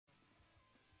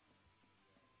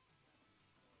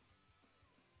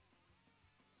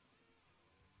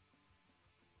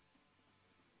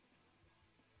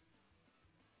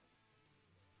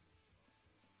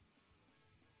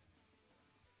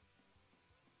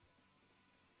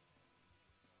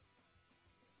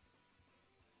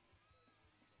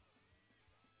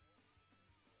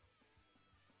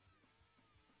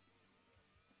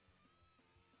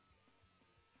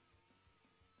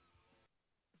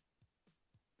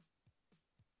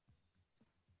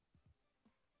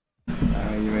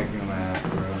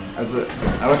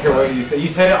I don't care what you say. You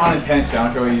said it on intention. I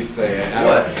don't care what you say.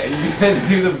 What? You said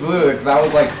do the blue because I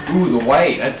was like, ooh, the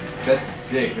white. That's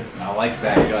sick. I like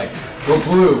that. You're like, go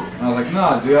blue. And I was like,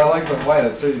 no, dude, I like the white.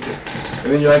 That's really sick.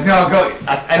 And then you're like, no, go.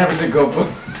 I never said go blue.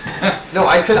 No,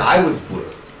 I said I was blue.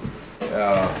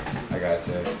 Oh, I got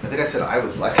you. I think I said I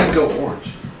was blue. I said go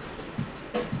orange.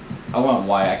 I went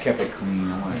white. I kept it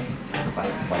clean. I went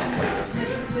classic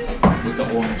white. With the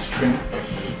orange trim.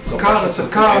 So it's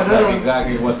like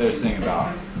exactly what they're saying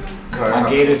about. I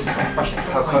gave this so fresh and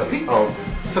so clean. Oh,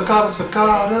 Sakata.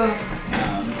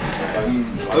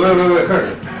 Wait,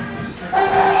 Carter.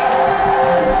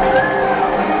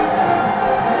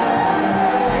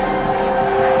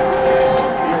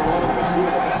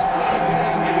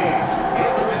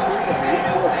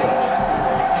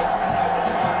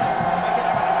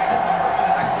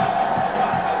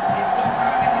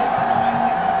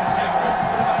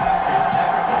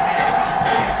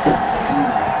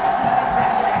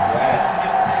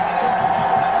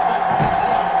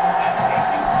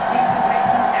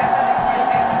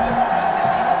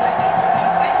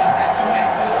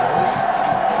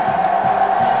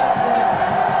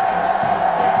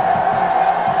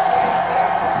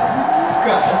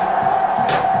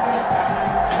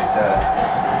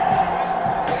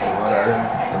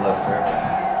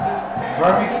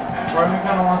 Part of me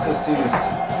kind of wants to see this.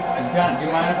 Do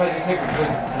you mind if I just take a quick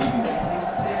peek?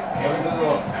 There's a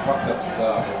little fucked up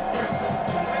stuff.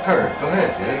 Kurt, go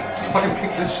ahead, dude. Just fucking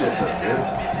pick this shit up, dude.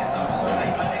 I'm sorry.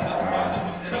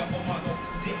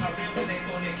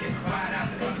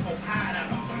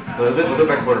 Look at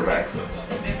my quarterbacks.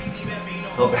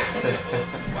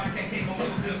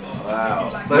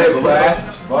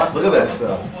 Wow. Look at that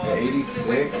stuff. Yeah,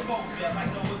 86.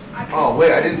 Oh,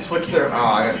 wait, I didn't switch there. Oh,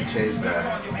 I got to change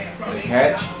that. The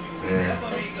catch? Yeah.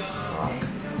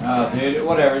 Oh, dude,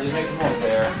 whatever. Just makes it more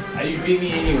fair. You beat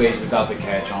me anyways without the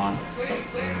catch on.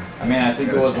 I mean, I think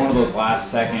it was one of those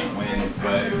last second wins,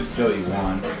 but it was still you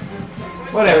won.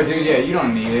 Whatever, dude. Yeah, you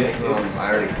don't need it.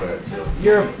 I already quit. So.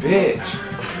 You're a bitch.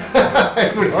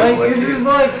 Like, this is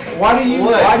like, why do you?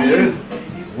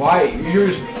 Why you're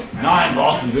just 9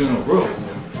 losses in a row?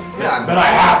 Yeah, but I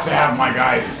have to have my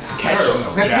guys catch.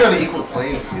 We have to be on an equal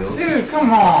playing field. Dude, come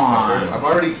on. I'm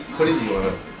already putting you on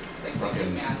a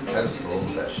fucking pedestal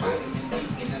with that shit.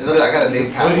 And look, I got a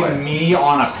name Pat White. Putting me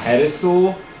on a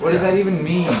pedestal? What does that even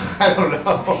mean? I don't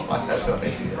know. I have no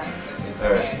idea.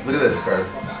 Alright, look at this card.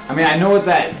 I mean, I know what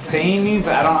that saying means,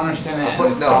 but I don't understand that.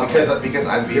 No, because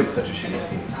I'm being such a shitty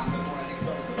team.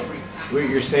 What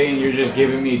you're saying, you're just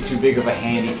giving me too big of a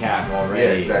handicap already.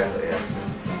 Yeah, exactly, yeah.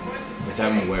 Which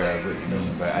I'm aware of what you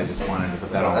mean, but I just wanted to put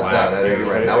that on blast. You're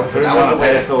right. That was the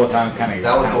pedestal, so I'm kind of.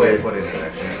 That was the way to put it in,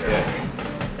 actually. Yes.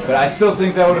 But I still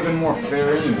think that would have been more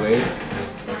fair anyways.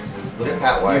 Look at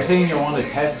Pat White. You're saying you want to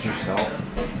test yourself.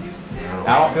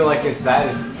 I don't feel like it's that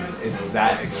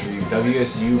extreme.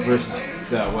 WSU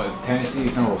versus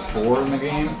Tennessee's number 4 in the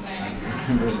game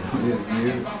versus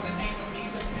WSU.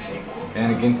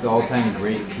 And against the all-time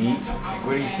great Pete. Like,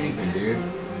 what are you thinking, dude?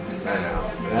 I know.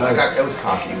 It was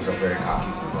cocky. It was a very cocky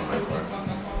move on my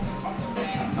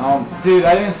part. Dude,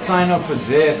 I didn't sign up for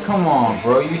this. Come on,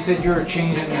 bro. You said you were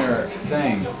changing your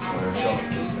things.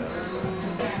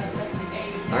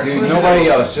 Dude, nobody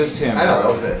else, just him. I know, that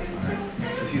was it.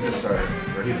 Because he's the starter.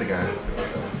 Or he's the guy that's going to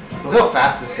go. Look how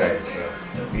fast this guy is, though.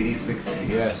 86 speed.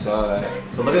 Yeah, I saw that.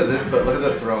 But look at this. But look at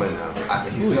the throw-in now.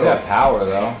 He's got power,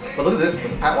 though. But look at this.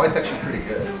 Pat White's actually pretty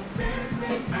good.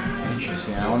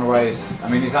 Interesting. I wonder why he's. I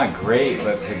mean, he's not great,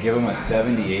 but to give him a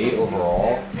 78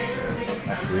 overall,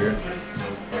 that's weird.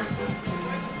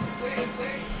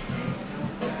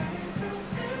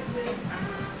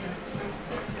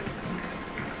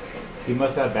 He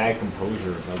must have bad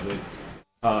composure or something.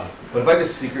 But if I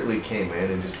just secretly came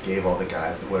in and just gave all the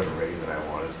guys whatever rating that I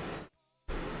wanted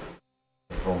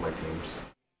for all my teams.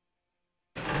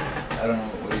 I don't know,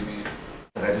 what do you mean?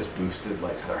 And I just boosted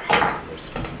like their height and their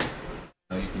speeds.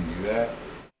 Oh, you can do that?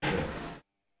 Yeah.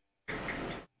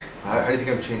 How do you think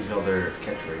I'm changing all their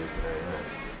catch ratings today?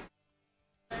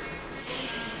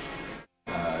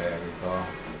 Yeah, good call.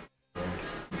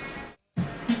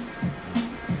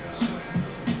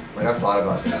 Like I've thought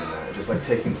about doing that. Just like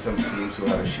taking some teams who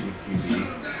have a shitty QB,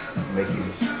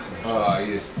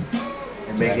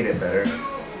 making it better.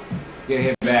 Get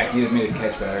hit back. He just made his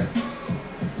catch better.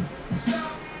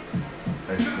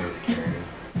 I just made his carrying.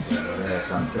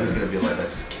 So he's gonna be like that,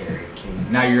 just carrying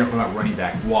king. Now you're gonna come out running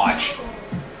back. Watch.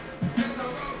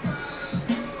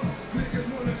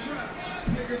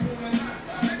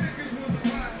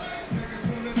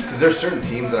 Because there's certain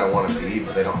teams that I want to beat,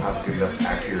 but they don't have a good enough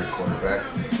accurate quarterback.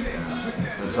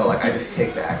 And so like I just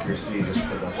take the accuracy and just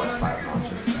put it up like 5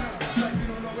 notches.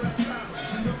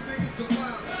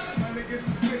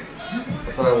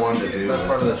 That's what I wanted to do. That's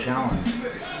part of the challenge.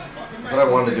 That's what I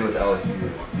wanted to do with LSU.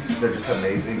 Because they're just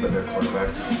amazing, but their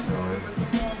quarterbacks are just going.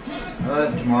 I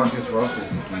thought Jamarcus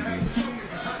Russell's a QB.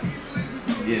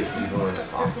 He is, but he's only a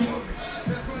sophomore.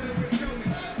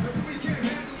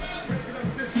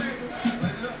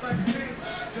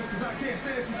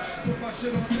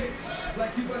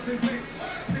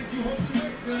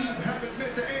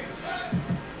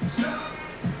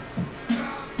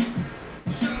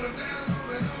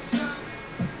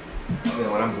 You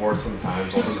know, when I'm bored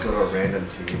sometimes, I'll just go to a random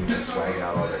team and just swag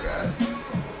out all their guys.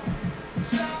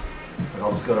 Like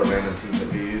I'll just go to a random team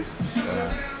that we use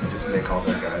and just make all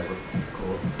their guys look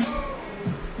cool.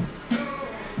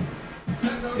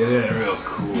 It is real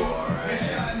cool, alright.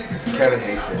 Kevin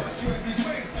hates it.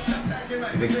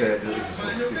 He thinks that it just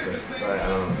looks stupid, but I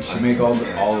don't know. You should make all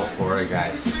the Florida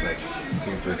guys just like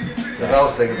super. That's what I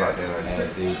was thinking about doing. Yeah,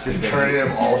 dude. Just turning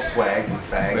them all swagged and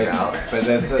fagged out. But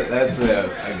that's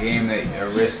a game that a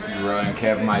risk you run.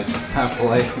 Kev might just not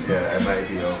play. Yeah, it might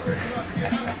be over.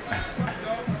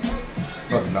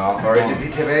 Fuck no. Or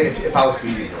if I was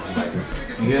beating him, he might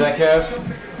just. You hear that, Kev?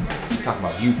 I'm talking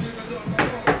about you.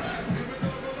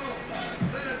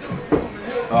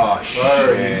 Oh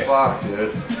shit! Fuck,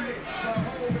 dude.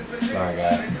 Sorry,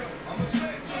 guy.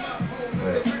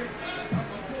 Wait.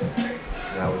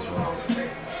 That was wrong.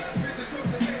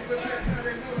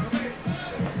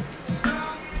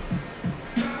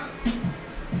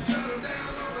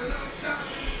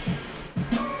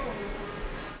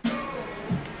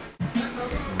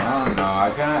 I don't know.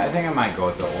 I think I might go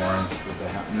with the orange. With the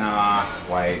nah,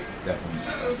 white. Definitely.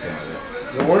 I'll stay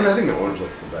with it. The orange. I think the orange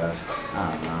looks the best.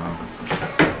 I don't know.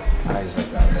 I just like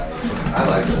that white. I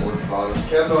like the orange bottom.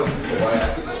 Kev knows it's the white. I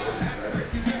think the orange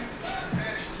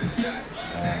is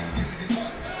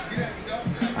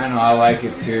better. I know. I like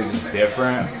it too. Just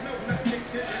different.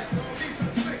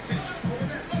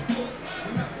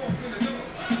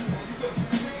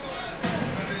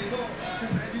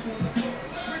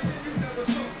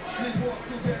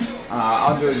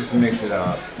 I'll do it just to mix it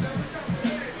up.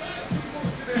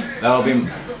 That'll be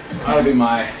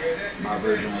my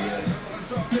version, I guess.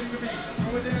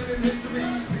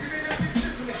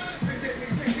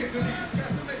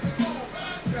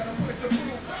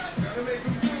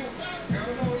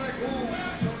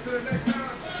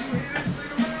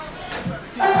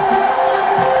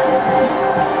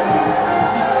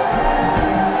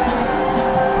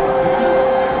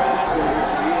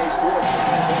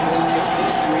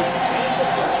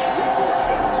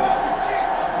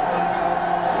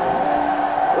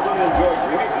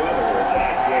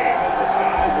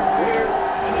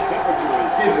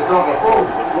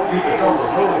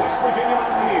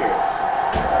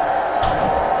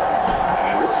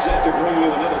 And we're set to bring you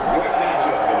another great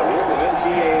matchup in the world of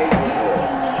NCAA football.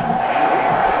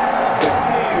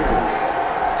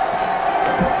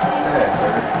 Hey,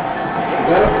 you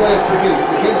gotta play a freaking.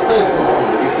 You can't just play a song.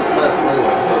 You have to play a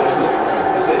playlist.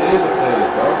 It is a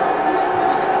playlist, bro.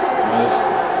 You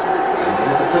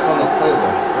have to click on the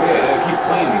playlist. Yeah, keep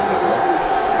playing music, bro.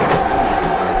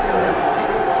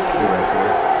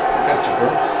 Got you, bro.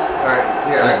 Alright,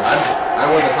 yeah, I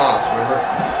won the toss, remember?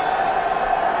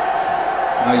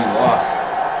 Now you lost.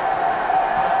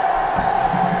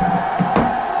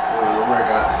 Remember I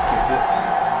got kicked it?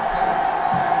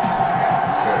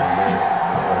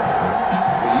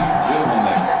 You're the one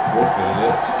that forfeited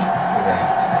it.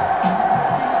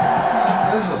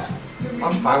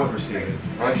 I'm fine with receiving.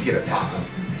 I like to get a taco.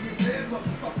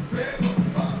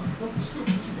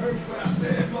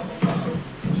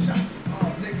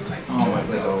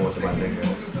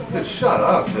 Dude, shut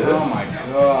up, dude. Oh my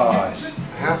gosh.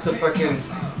 I have to fucking.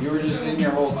 You were just in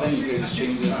your whole thing. You could just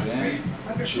change this then.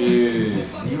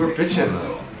 Jeez. You were pitching.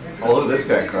 Oh, look at this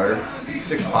guy, Carter.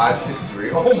 6'5",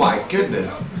 6'3". Oh my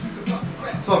goodness.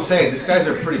 That's what I'm saying. These guys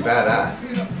are pretty badass.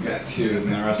 You got two, and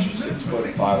the rest are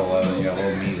 6'5", You got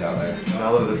little me's out there.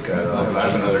 Now look at this guy, though. I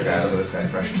have another guy. Look at this guy,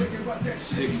 freshman.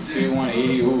 6'2",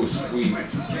 180. Ooh, sweet.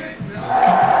 But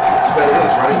look at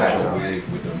this running back, though.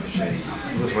 With the machete. Look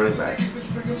at this running back.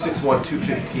 6'1",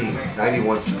 215,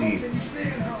 91 speed.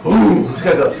 Ooh, this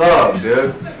guy's a thug,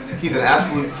 dude. He's an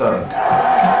absolute thug.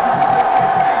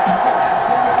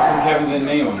 Kevin didn't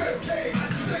name him.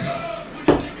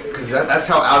 Because that's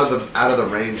how out of the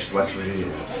range West Virginia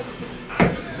is.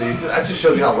 So that just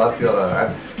shows you how left field.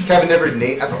 Kevin never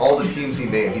named, after all the teams he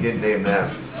named, he didn't name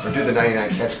them or do the 99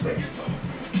 catch thing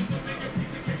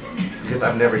because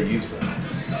I've never used them.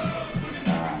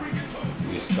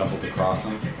 You just just doubled across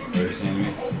him. Understand me?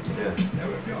 Yeah.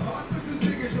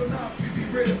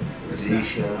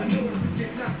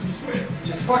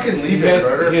 Just fucking leave it,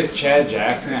 Carter. He has Chad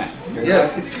Jackson at.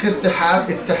 Yes, it's because to have.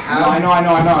 No, I know.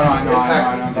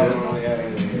 Yeah.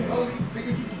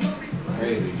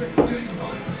 Crazy.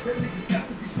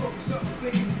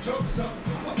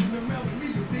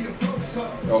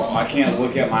 Oh, I can't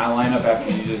look at my lineup after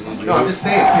you just did yours. No, I'm just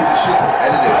saying, piece of shit is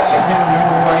edited. I can't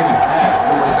remember who I even had.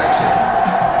 What section?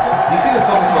 You seem to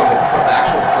focus on the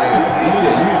actual plays. You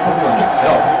need to focus on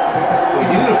yourself. Well,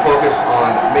 you need to focus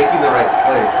on making the right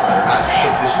plays, Carter, not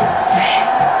positions.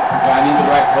 But I need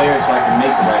the right players so I can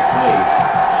make the right plays.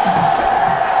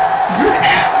 You're an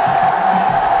ass.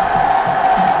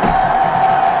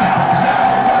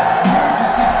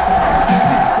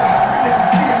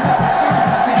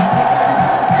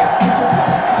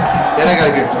 Then I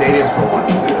got a good stadium for once,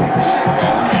 too.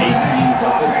 Yeah, 18. So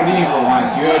what do you need for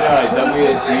once? You had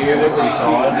WSU, they're pretty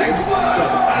solid. They're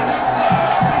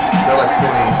like 20.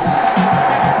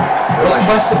 Let's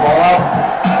press the ball out.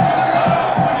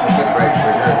 It's like right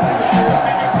trigger.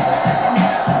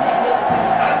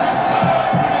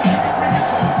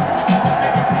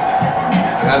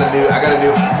 I got a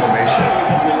new formation.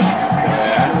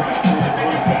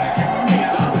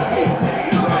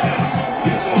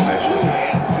 This formation.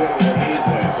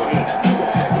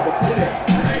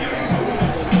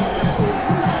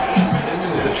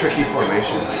 It's a tricky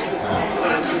formation.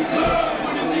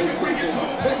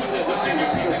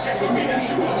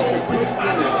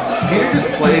 Peter just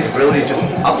plays really just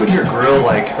up in your grill,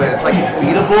 like, but it's like it's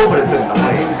beatable, but it's annoying,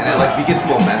 and it, like he gets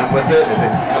momentum with it, and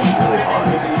then it becomes really hard.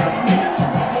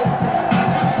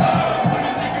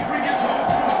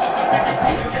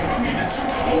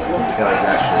 Yeah, like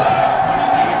that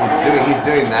shit. He's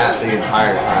doing that the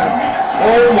entire time.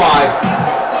 Oh my!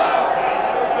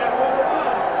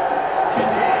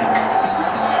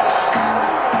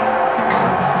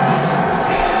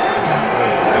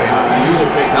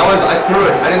 I threw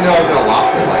it. I didn't know I was gonna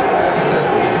loft it like that. And then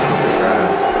it was just on the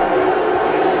grass.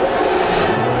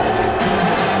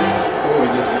 Oh,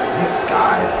 He's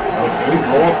skied. we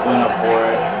both went up for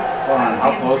it. Hold on,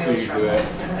 how close were you to it?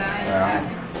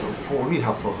 What do you mean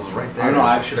how close? It was right there. I know,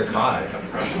 I should have caught it.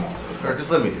 Or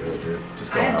just let me do it, dude.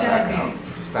 Just go out, back out.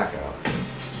 Just back out.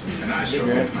 And I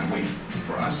struggle with my weight.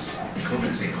 For us,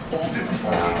 COVID's a whole different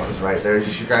ballgame. It was right there.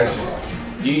 Just you guys just.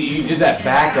 You did that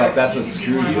backup, that's what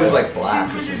screwed you. He was like black.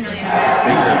 You kind of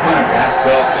backed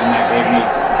up, and that gave me.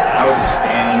 I was just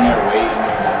standing there waiting.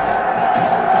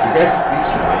 You guys speak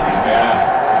strong. Yeah.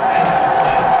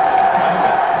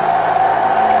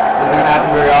 Doesn't happen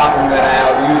very often that I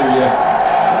out-user you.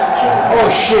 Oh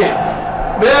shit!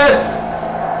 Miss!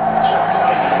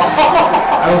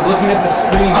 I was looking at the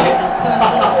screen.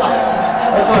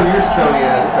 That's on your Sony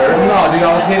ass, Kurt. No, dude,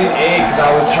 I was hitting A because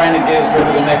I was trying to go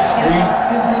to the next screen.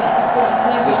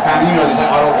 Just kind of, just like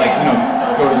auto,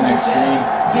 go to the next screen.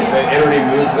 It already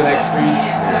moved to the next screen.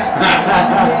 That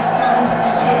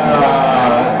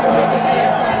sucks.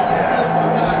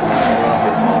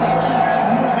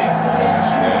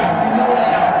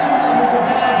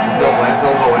 No plans,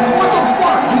 don't go in. What the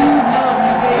fuck, dude?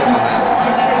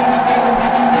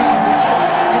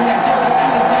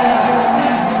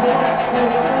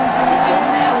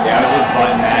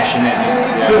 Mashing it.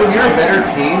 So when you're a better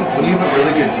team, when you have a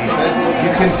really good defense, you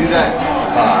can do that.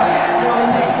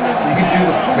 You can do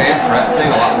the man press thing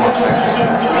a lot more effectively.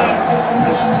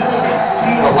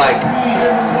 But like,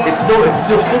 you'll still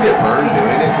get burned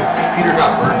doing it because Peter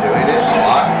got burned doing it a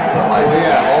lot. But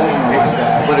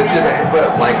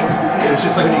like, it was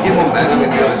just like when you get momentum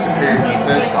and you have a superior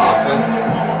defense to offense.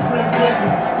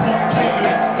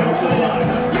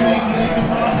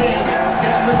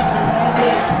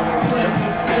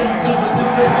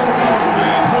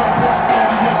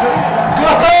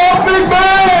 Go, big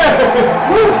man!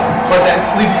 But that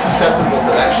leaves you susceptible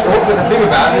to that shit. But the thing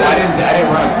about it is, I didn't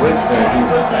run a blitz there, dude.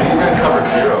 You got cover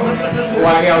 0.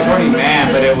 Well, I was running man,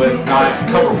 but it was not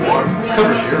cover 1. It's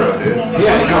cover 0, dude.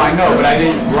 Yeah, no, I know, but I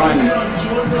didn't run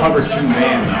cover 2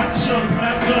 man.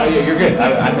 Oh, yeah, you're good.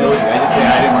 I know. I just say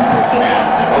I didn't run cover 2 man.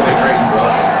 That was a great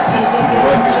bluff. It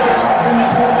was good.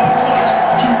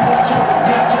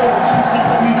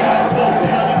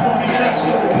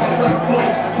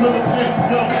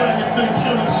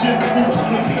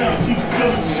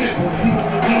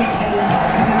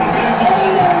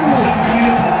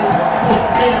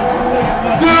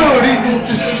 Dude, he just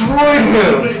destroyed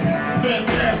him. That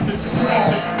was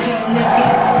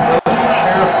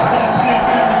terrifying.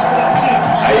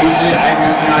 I usually, I do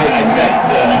that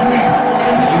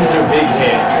the user big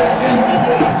hit,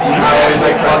 and I always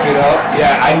like fuck it up.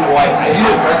 Yeah, I You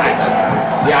didn't press it that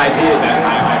time.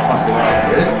 fucked it up.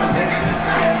 Did it?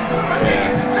 Yeah.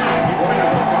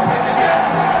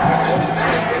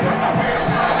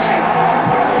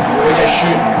 Which I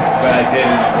shouldn't, but I did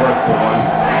and it worked for once.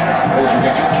 Those are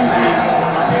against your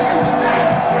QB.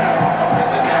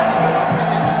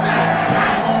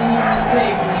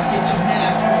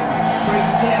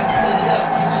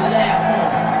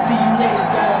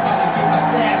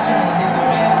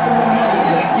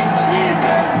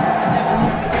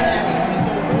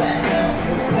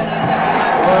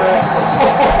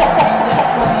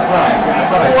 I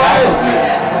thought I tackled you.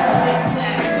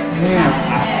 Damn.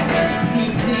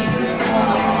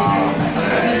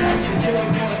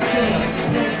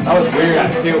 That was weird.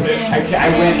 I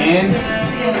went in,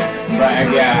 but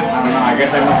yeah, I don't know. I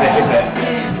guess I must have hit that.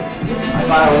 I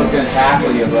thought I was gonna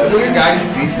tackle you, but Your guy just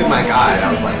beasted my guy. I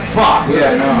was like, fuck.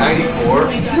 Yeah, no. 94.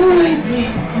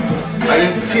 I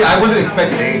didn't see. I wasn't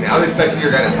expecting anything. I was expecting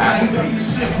your guy to tackle me.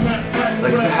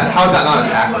 Like, how is that not a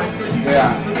tackle? yeah.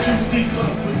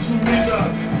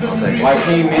 I'll take it. Well, I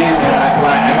came in and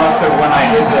I must have, when I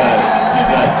hit the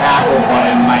tackle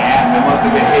button, I must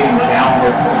have been hitting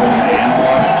downwards to when the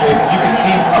analog stick, because you can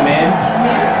see him come in,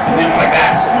 and then like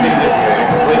that, and then just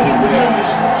completely whip.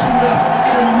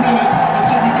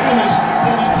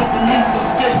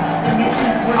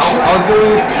 I was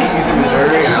going against Keys in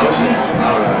Missouri, and I was just, I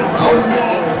don't know, I was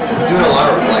doing a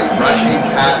lot of like rushing,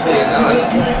 passing, and I was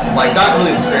like not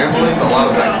really scrambling, but a lot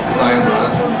of like design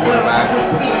runs from quarterback.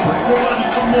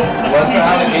 Well, that's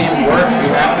how the game works.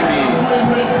 You have to be.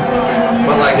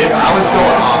 But like, I was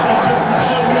going off on it.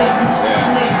 Yeah.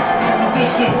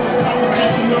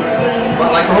 But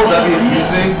like the whole WSU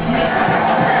thing,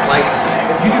 like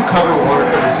if you do cover 1 or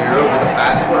cover 0 with a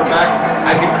fast quarterback,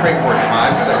 I can create more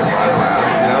time because I can run around,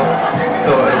 you know? So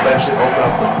it'll eventually open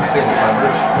up with single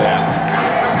coverage. Yeah.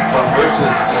 But versus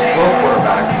a slow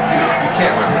quarterback, you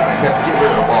can't run around. You have to get rid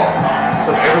of the ball.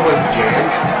 So if everyone's jammed,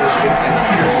 and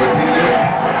Peter's blitzing you,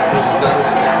 there's just nothing.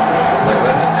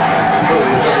 It's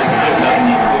completely nothing. There's nothing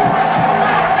you can do.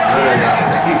 Literally nothing.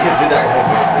 He did that the whole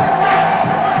game.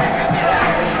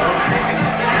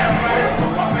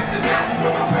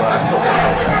 But I still think that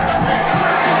was bad.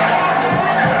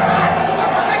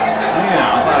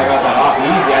 Yeah, I thought I got that off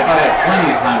easy. I thought I had plenty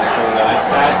of time to throw that. I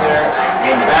sat there,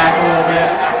 went back a little bit.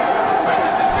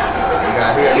 He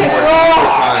got more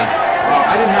time. Well,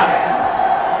 I did not.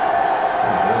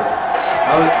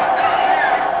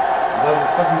 The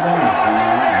fucking thing was doing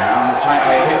it. I was trying.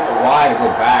 I hit the Y to go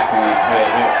back, and I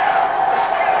hit.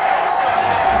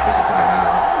 I took the time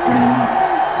out.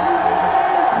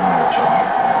 Not a job.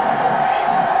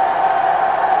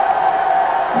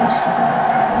 What do you think about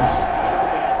battles?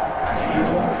 I don't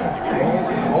know what that thing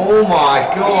is. Oh my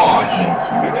gosh!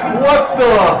 What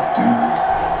the?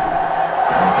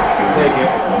 Take it.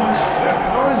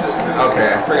 How is it? Okay,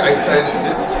 I just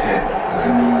didn't hit.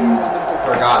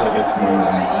 Forgot that this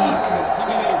defense.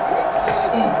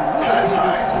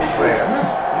 Wait, let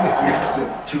me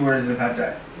see. 2 words of hot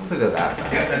dog. I don't think they're that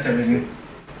bad. Yeah, that's everything.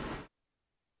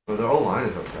 Well, their whole line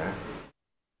is okay.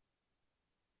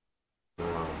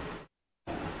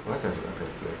 That guy's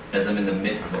good. As I'm in the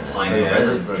midst of applying So, for yeah,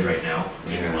 residency everybody's- right now.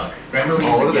 Wish me yeah. luck. Grammarly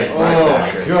Oh, look is at again that.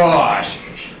 Oh Linebacker. gosh!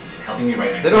 helping me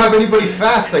write my They don't have courses. anybody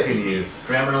fast I can use.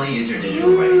 Grammarly is your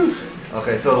digital writing assistant.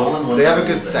 Okay, so they have a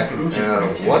good second. What the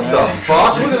Yeah.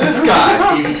 fuck? Look at this guy!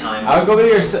 It's easy time. I would go to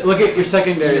look at your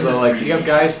secondary though. Like you have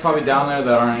guys probably down there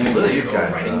that aren't Look at easy. these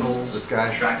guys, Writing though. goals, This guy.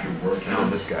 track your work And then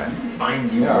counts, this guy. find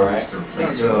new Yeah, words alright. to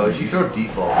replace So your if you throw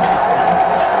deep balls, I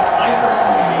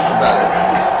personally that's about it.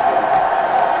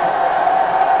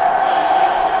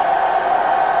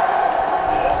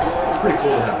 It's pretty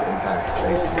cool to have impact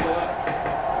safeties.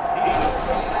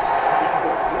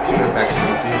 2 impact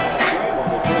safeties.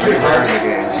 It's pretty hard in the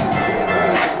game.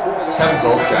 Just having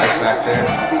both guys back there.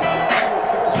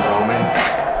 Just roaming.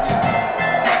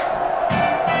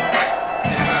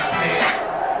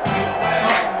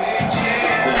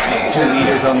 2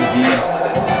 leaders on the D.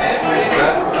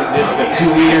 The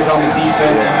 2 leaders on the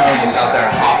defense, you know, Just out there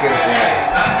hawking. just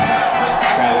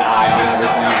got an eye on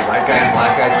everything. White guy and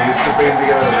black guy too, scooping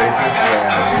together the races.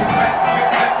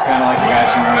 It's kind of like the guys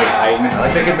from Remember the Titans.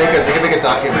 Like they could make a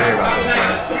documentary about those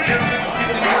guys.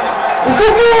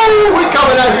 Woo-hoo! We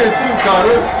coming out here too,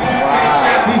 Connor.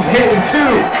 Wow. He's hitting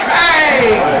too.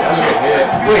 Hey! That was a hit.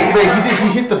 Wait, he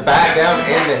hit the bat down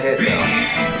and the hit though.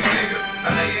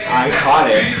 I caught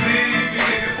it.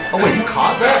 Oh wait, you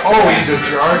caught that? Oh, you just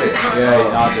jarred it. Yeah, he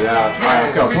knocked it out. Alright,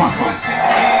 let's go. Come on, come on.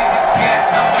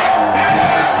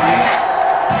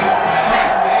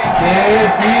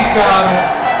 Can't be Connor.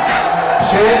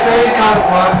 Champagne Connor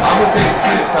pop. I'm gonna take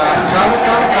it 2 times. Connor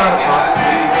pop.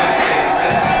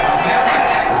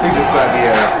 This think this might be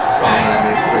a song that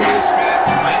I made for you.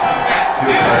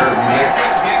 Do a cover remix.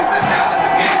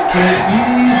 Get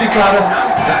easy, Kata.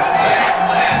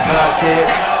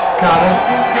 Get Kata.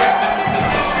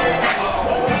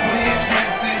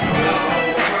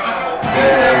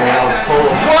 Dang, that was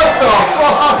cold. What the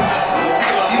fuck?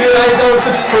 Dude, that was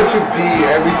such perfect D,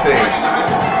 everything.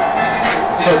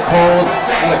 So cold,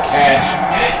 what a catch.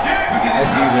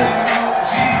 Nice user.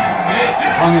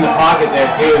 Hung in the pocket there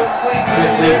too.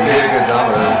 Just Did a good job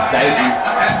of that. dicey.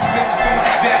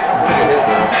 Took a hit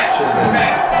though. Should have been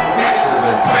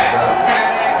fucked up.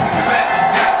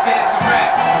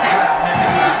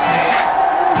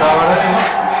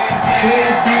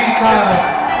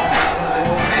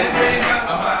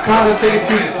 Kata, take it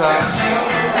to the top.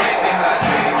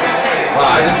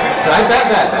 Wow, did I bat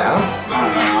that down? I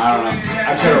don't know.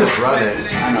 I should have just run it.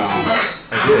 I know.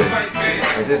 I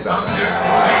did bat that down.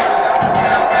 Wow.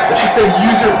 It should say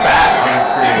user bat on the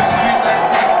screen.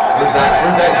 Where's that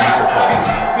user called?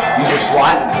 User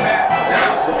SWAT?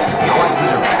 I want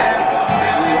user bat.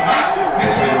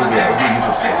 It would be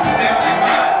user SWAT.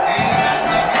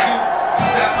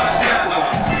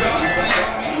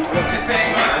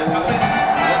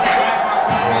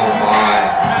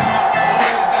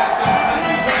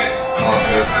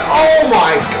 Oh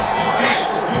my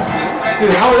gosh.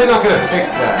 Dude, how are they not going to pick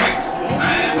that?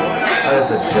 That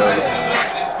is a joke.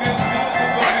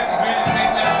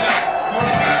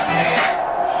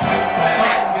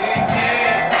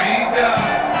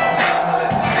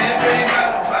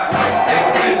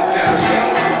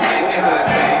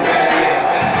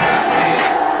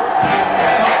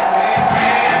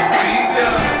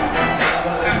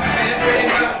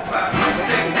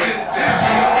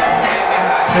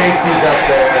 Safety's up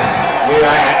there. Dude,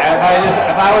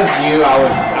 if I was you, I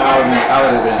would have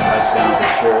been a touchdown for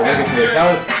sure. Look at this.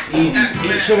 That was easy.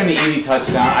 It should have been an easy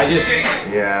touchdown.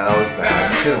 Yeah, that was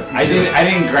bad. I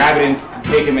didn't grab it and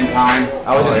take him in time.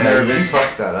 I was just nervous. You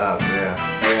fucked that up, yeah.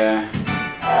 Yeah.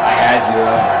 I had you though.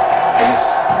 I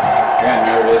got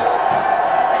nervous.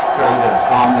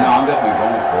 I'm definitely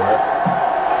going for it.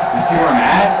 You see where I'm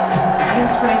at?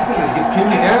 Dude,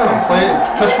 pin me down. Play it.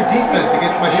 Trust your defense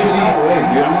against my shitty. Wait,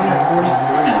 dude, I'm under 43.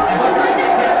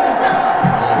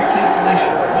 Free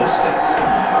cancellation for most states.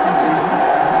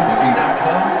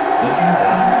 Booking.com. Booking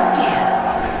down again.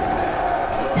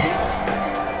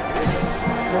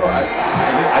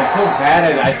 I'm so bad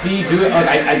at it. I see you do it. Like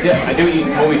I did what you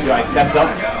told me to. I stepped up.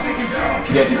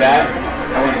 See, I did that.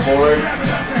 I went forward.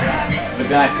 But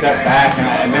then I stepped back,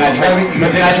 and then I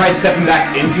tried stepping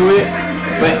back into it.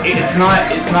 But it's not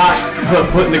put a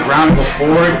foot in the ground and go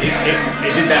forward.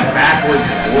 It did that backwards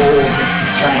roll to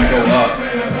try and go up.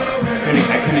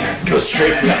 I couldn't go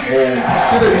straight through that hole. You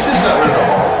should have got rid of the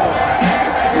ball.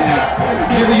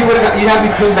 You'd have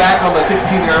me pin back on the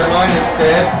 15-yard line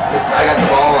instead. I got the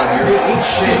ball on your. Ain't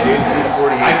shit, dude.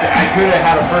 48. I could have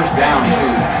had a first down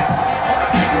too.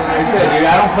 Like I said, dude,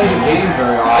 I don't play the game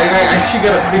very often. I actually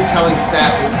got a pretty telling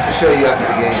stat to show you after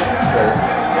the game.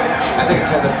 I think it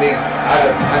has to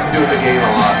do with the game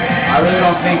a lot. I really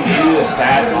don't think any of the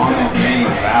stats on this game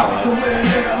are valid.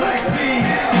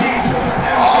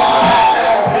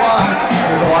 What?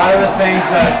 Because a lot of the things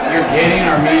that you're getting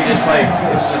are me it's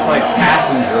just like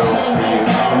passing drills for you.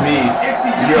 For me,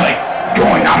 you're like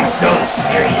going, I'm so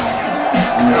serious.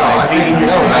 I think that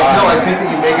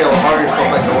you make it hard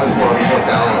yourself by going for a fourth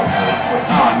down.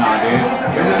 Oh, no, dude.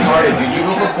 You're retarded, dude. You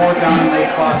go for fourth down in those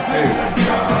spots, too.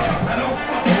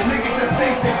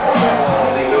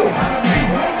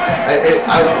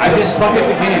 I just suck at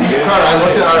the game, dude. Carter, I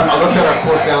looked at our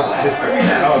fourth down statistics.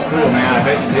 Oh, cool, man. I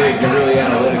bet you did. You're really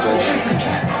analytical.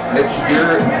 It's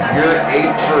you're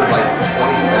 8 for like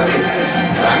 27.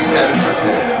 I'm 7 for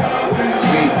 10.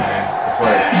 Sweet. It's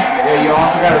like, yeah, you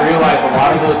also got to realize a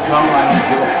lot of those come. I don't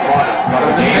give a fuck.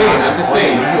 I'm just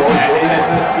saying. You always go for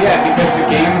it. Yeah, because the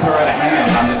games are out of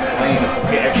hand. I'm just playing to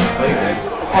get extra plays in.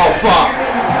 Oh fuck.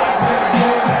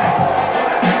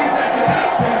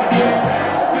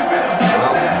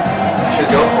 Well,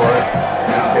 should go for it.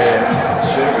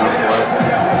 Should have gone for it.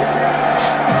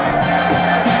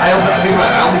 I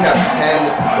only have 10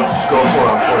 go for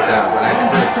on fourth downs, and I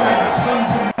converted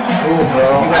 7. Cool, bro.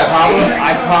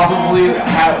 I probably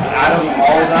have, out of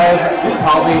all those, it's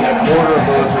probably a quarter of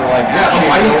those were like. Yeah,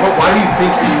 why do you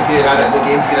think the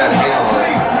games get out of hand all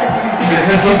this?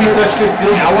 Because those are such good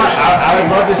field positions. I would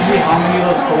love to see how many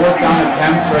of those fourth down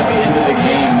attempts are at the end of the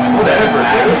game. Whatever,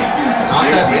 dude. Not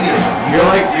that many. You're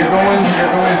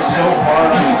going so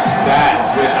hard on these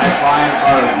stats, which I find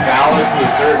are valid to a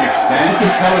certain extent. It's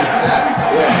just a telling stat.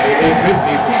 Yeah, it could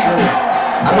be for sure.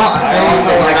 I'm not saying Also,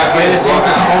 you're like, not I play getting this game blown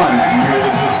for out. fun.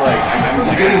 It's just like, I'm You're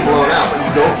just getting blown out, but you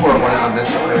go for it when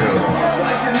unnecessarily.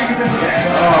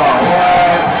 oh,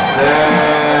 what?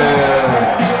 Damn.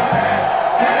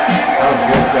 That was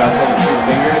good too. I saw the 2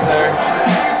 fingers there.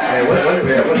 Hey, what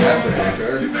happened,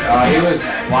 Kurt? He was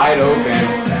wide open.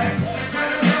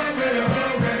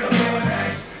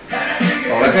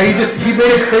 Like he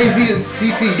made a crazy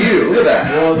CPU. Look at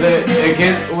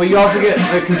that. Well, you also get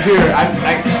the computer.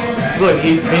 Look,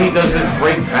 then he does this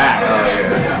break back. Oh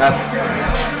yeah. That's,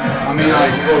 I mean,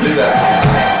 like, People do that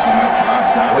sometimes.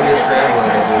 When you're scrambling,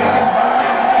 they'll do that.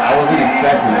 I wasn't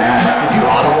expecting that. Did you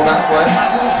audible that play? No,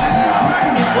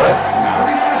 What? no.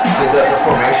 The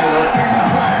formation though?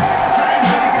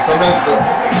 Sometimes a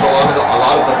lot of the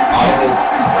audible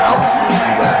routes will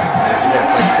do that.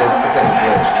 It's like a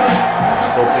glitch.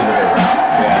 Built into their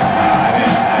route. Yeah, no, I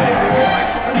didn't do it.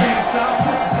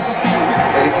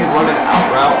 And if you run an out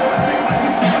route,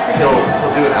 he'll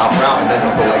do an out route and then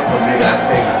he'll do that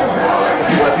thing.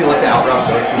 If you let the out route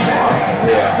go too far,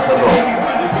 Yeah. he'll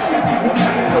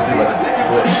do like a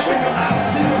glitch.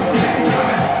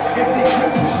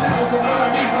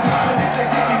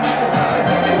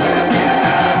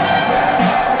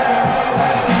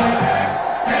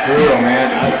 Brutal,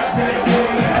 man. I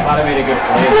thought I made a good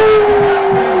play.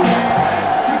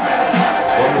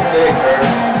 One mistake, Kurt.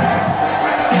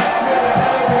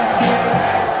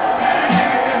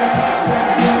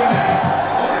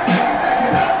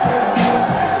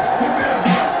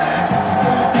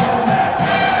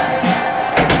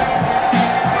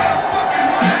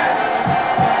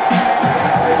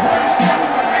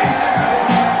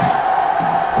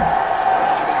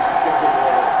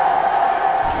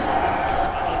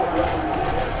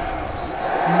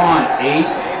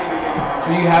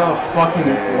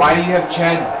 Why do you have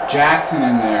Chad Jackson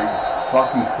in there?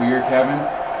 Fucking queer, Kevin.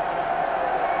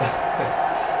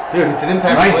 Dude, it's an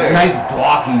impact player. Nice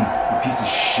blocking, you piece of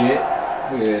shit.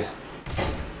 Look at this.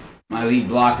 My lead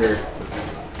blocker.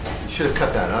 You should have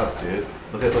cut that up, dude.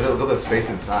 Look at the space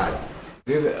inside.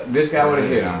 Dude, this guy would have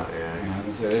hit him. Yeah. You know, I was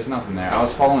gonna say, there's nothing there. I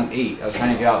was following 8. I was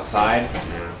trying to get outside,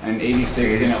 and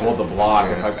 86 didn't hold the block.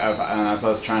 Yeah. And that's what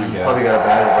I was trying to get. Probably got a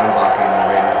bad run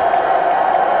blocking rating.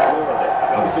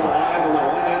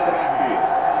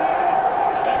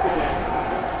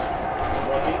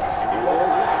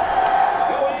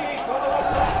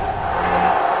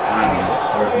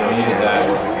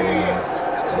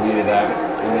 Needed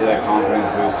that confidence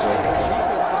booster.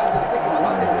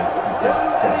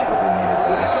 Desperately needed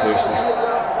that. Seriously.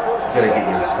 You gotta get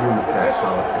your groove back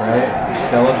on it. Right?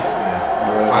 Stella?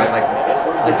 Yeah. Find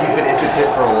like you've been impotent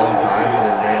for a long time and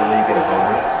then randomly you get a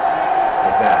boner.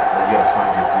 Like that. Like you gotta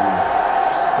find your groove.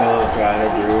 Stella's got her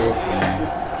groove.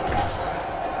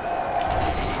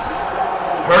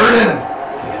 Hurt him!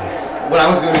 When I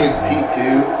was going against Pete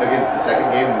too, against the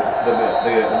second game, the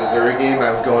Missouri game, I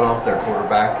was going off their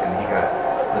quarterback, and he got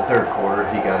the third quarter.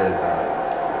 He got a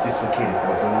dislocated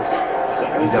elbow.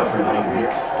 He's out for 9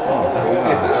 weeks. Oh,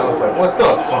 and I was like, what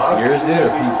the fuck? Yours did or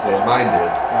Pete's did? Mine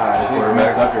did. God, she's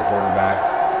messed up your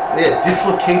quarterbacks. Yeah,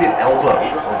 dislocated elbow.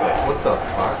 I was like, what the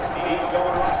fuck?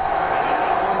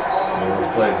 Yeah,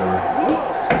 this play's over.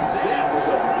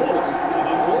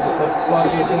 What the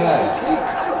fuck is that?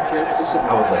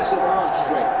 I was like,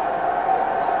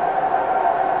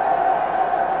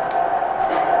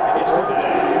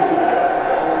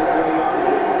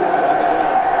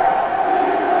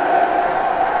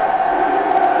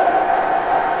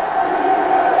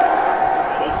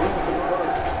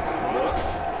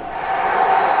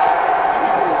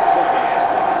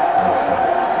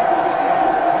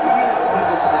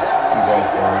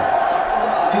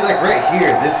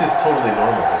 this is totally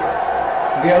normal to go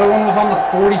for. The other one was on the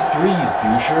 43, you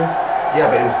doucher. Yeah,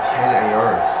 but it was 10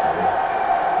 yards, dude.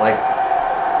 Like,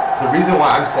 the reason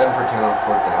why I'm 7 for 10 on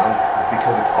 4th down is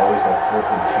because it's always like 4th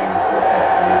and 2, 4th and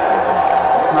 3, 4th and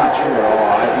 1. That's not true at all.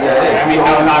 Yeah, it is. I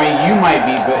mean, you might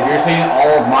be, but you're saying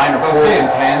all of mine are 4th and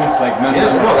 10s, like none of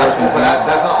them are 4th and 10s.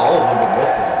 That's not all of them, but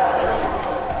most of them.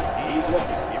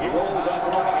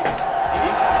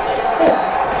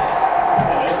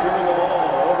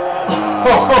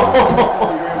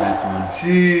 Nice one.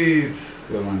 Jeez.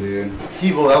 Good one, dude.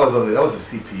 Keeble, that was a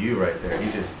CPU right there.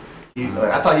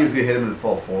 I thought he was gonna hit him and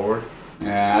fall forward.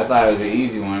 Yeah, I thought it was an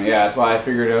easy one. Yeah, that's why I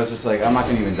figured it was just like I'm not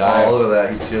gonna even die. All of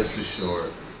that, he's just too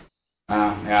short.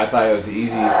 Yeah, I thought it was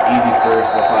easy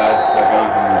first. That's why I was just like I'm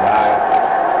not gonna die.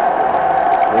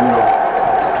 Brutal.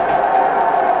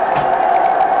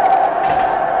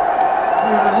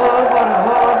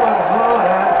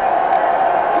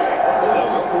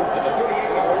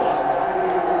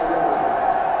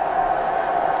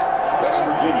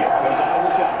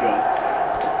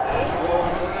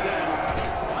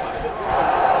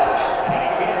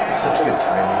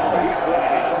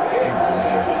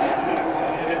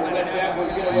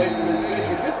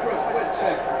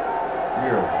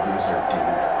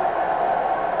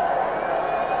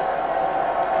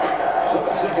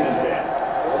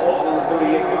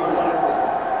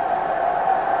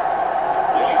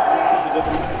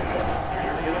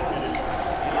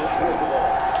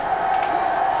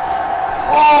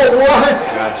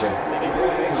 gotcha.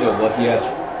 He's a lucky ass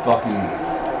fucking.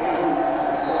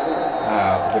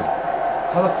 It's like,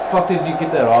 how the fuck did you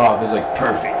get that off? It was like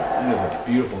perfect. It was a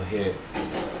beautiful hit.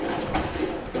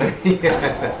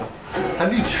 Yeah. How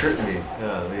do you trip me?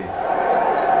 Golly.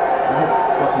 How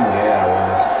fucking gay I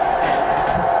was.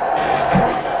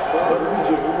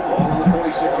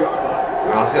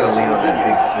 I was gonna lean on that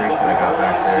big freak that I got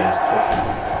back there and just push him.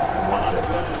 He wants it.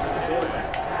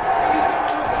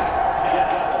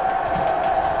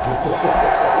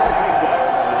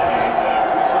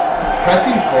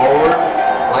 Pressing forward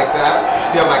like that.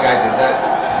 See how my guy did that?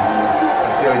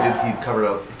 See how he did? He covered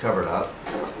up. He covered up.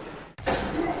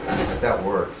 Like that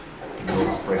works. You know,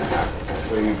 just break tackles.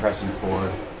 What do you mean pressing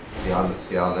forward? Beyond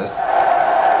this.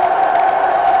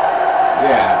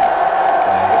 Yeah.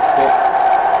 Hit stick.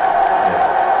 Yeah.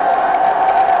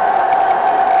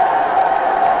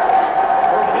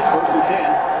 It's first and 10.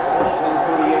 Ball on the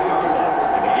 38-yard line.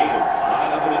 And the Gators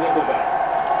line up in a nickelback.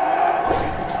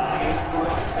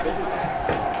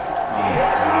 Oh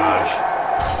gosh.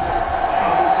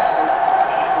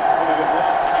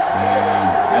 Man,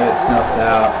 I had it snuffed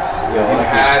out. You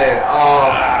had it. Oh,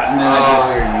 and then I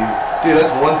just- dude,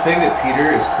 that's one thing that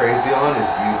Peter is crazy on is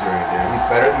usering, dude. He's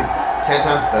better. He's 10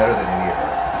 times better than any of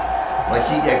us. Like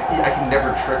I can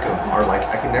never trick him, or like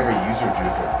I can never user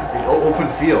juke him. In open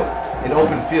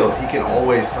field, he can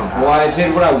always somehow. Well, I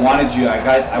did what I wanted you. I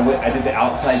did the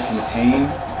outside contain,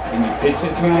 and you pitched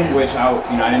it to him, which I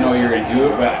didn't know you were gonna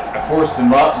do it, but I forced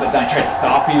him up. But then I tried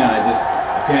stopping, and I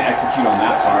couldn't execute on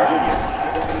that part.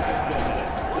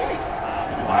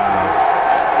 Wow.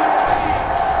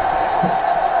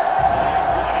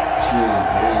 Jeez,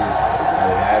 how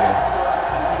they had it.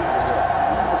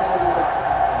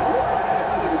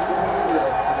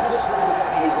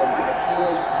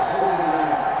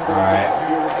 All right.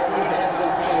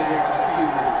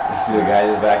 You see the guy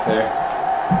just back there?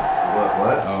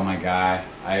 What? Oh my guy.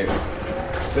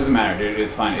 Doesn't matter, dude.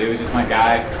 It's fine. It was just my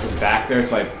guy was back there,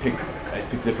 so I picked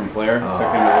a different player.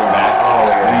 Expected him to run back. Oh,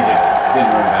 yeah. And he just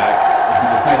didn't run back.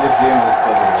 I just see him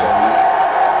still just chilling.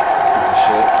 Piece of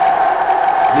shit.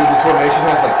 Dude, this formation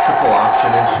has like triple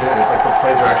option and shit. It's like the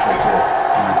plays are actually good.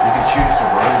 You can choose to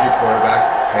run with your quarterback,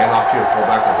 hand off to your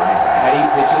fullback, or running back. How do you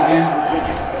pitch it again?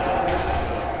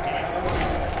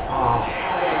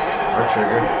 Our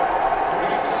trigger.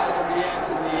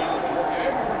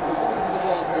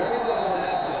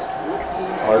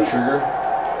 R trigger.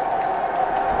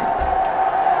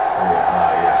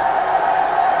 Yeah.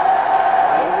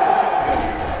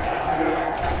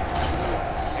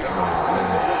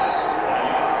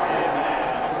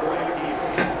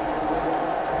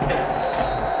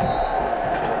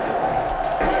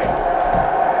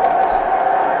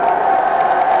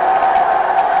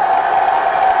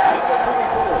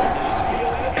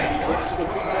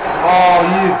 Oh,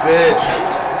 you bitch.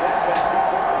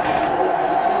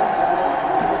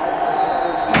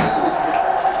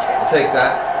 I'll take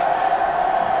that.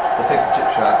 We'll take the chip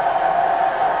shot.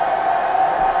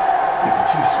 Take the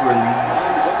 2-score lead.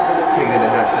 Take it into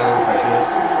halftime if I could.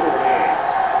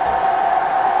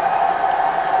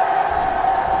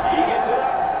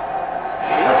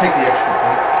 I'll take the extra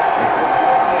point. That's it.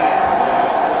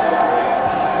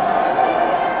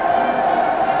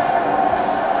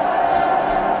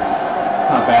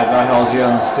 Not bad, though. I held you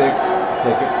on the 6.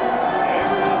 Take it.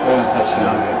 Go and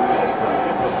touchdown.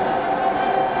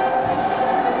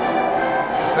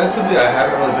 Offensively, I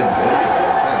haven't really been good since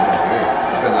it's kind of been weird.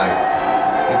 I've been like,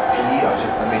 against P,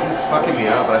 he was fucking me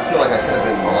up, but I feel like I could have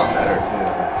been a lot better too.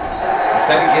 The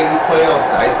second game we played, I was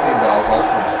dicey, but I was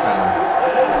also just kind of,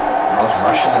 I was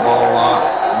rushing the ball a lot.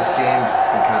 This game just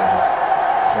been kind of just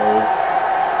cold.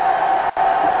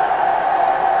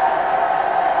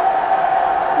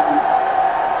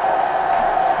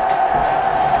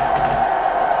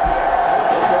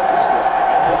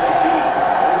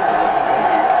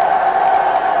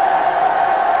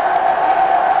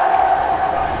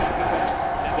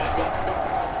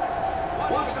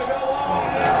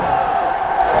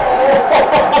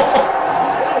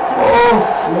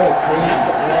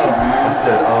 I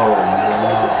said, oh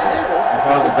no. If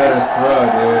I was a better throw,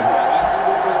 dude.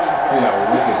 Threw that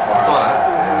wicked far.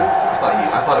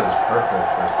 I thought it was perfect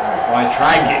for a second. Well, I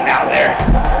tried getting out there.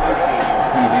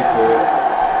 Couldn't get to it.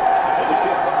 There's a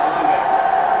shift behind the back.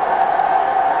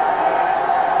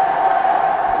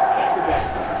 Back to back.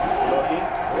 Looking.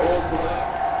 Rolls to left.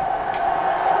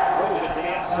 Throws it to the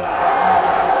outside.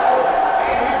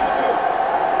 And here's the two.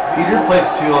 Peter plays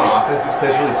too on offense. He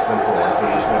plays really simple. Like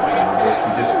there's no turnovers.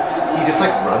 He just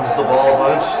like runs the ball a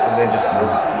bunch and then just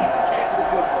throws it deep.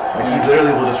 Like he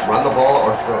literally will just run the ball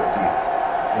or throw it deep.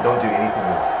 They don't do anything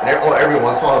else. And every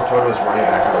once in a while, he'll throw to his running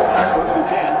back or back. First and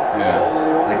 10. Yeah.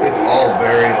 Like, it's all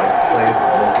very, like, plays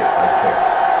that won't get, like, picked.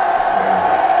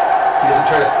 He doesn't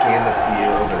try to scan the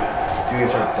field or do any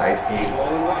sort of dicing.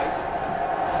 Rolling right.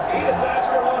 He decides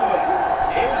for one of them.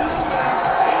 Here's his back.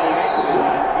 And he makes the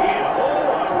shot. He had a hold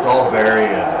on. It's all very,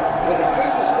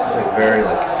 just like very,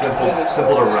 like, simple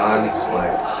to run,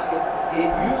 like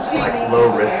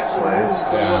low risk plays.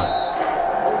 Yeah.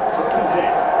 First and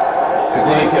 10. But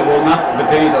then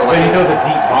he throws a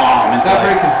deep bomb. He's not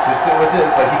very consistent with it,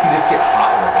 but he can just get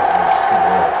hot with it and just can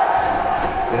roll.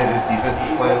 And if his defense is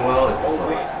playing well, it's just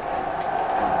like.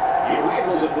 He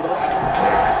wiggles it to the left.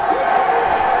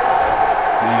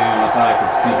 Damn, I thought I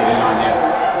could sneak it in on you.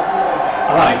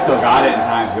 I thought I still got it in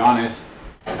time, to be honest.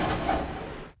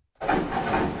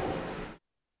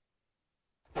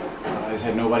 I just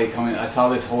had nobody coming. I saw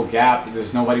this whole gap.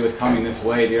 Nobody was coming this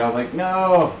way, dude. I was like,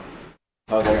 no.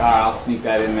 So I was like, all right, I'll sneak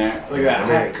that in there. Look at that. I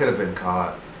mean, it could have been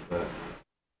caught, but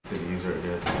the user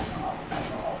did.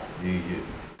 It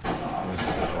was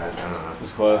just so bad. I don't know. It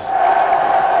was close.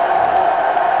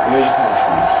 Here's your coach,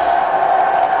 man.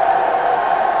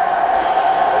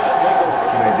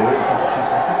 Can I do it in 52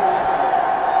 seconds?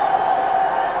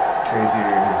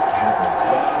 Crazier has happened.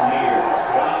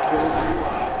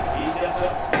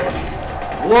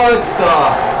 What the?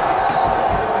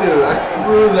 Dude, I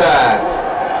threw that.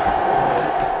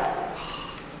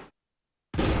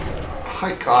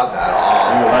 I caught that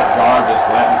off. Dude, left guard just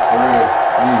let him through.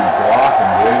 You didn't even block him,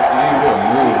 dude. You didn't even do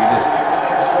a move. You just.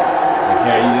 It's like,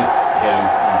 yeah, you just hit him.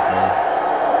 Okay.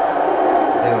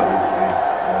 That's the thing about these days.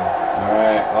 Yeah.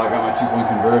 Alright, well, I got my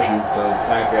 2-point conversion, so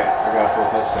I got a full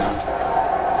touchdown.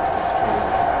 That's true.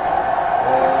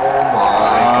 Oh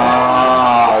my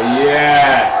Oh,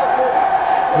 yes!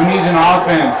 Who needs an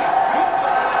offense?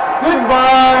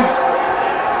 Goodbye!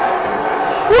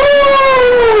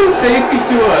 Woo! Safety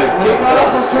to a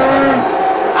kickoff return.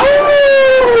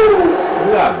 Woo! Look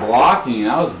at that blocking.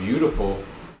 That was beautiful.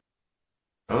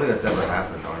 I don't think that's ever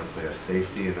happened, honestly. A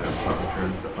safety and then a punt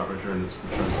return. The punt return is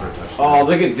returned for a touchdown. Oh,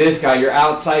 look at this guy. Your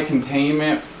outside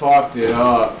containment fucked it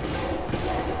up.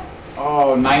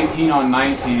 Oh, 19 on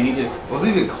 19. He just... It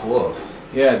wasn't even close.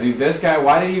 Yeah, dude, this guy,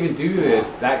 why did he even do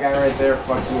this? That guy right there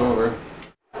fucked you over.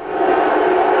 It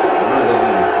really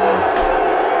wasn't even close.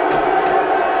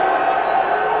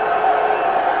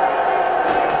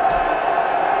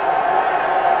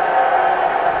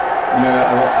 You know,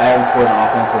 I haven't scored an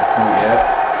offensive point yet.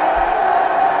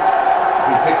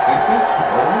 You pick sixes?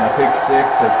 I picked 6,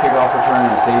 a kickoff return,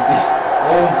 and a safety.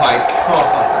 Oh my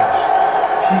gosh.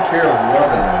 Pete Carroll's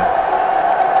loving that.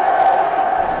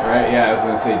 Right, yeah, I was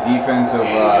gonna say defense of,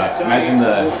 imagine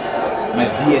my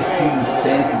DST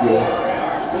fantasy day.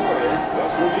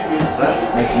 What's that?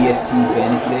 My DST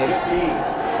fantasy day.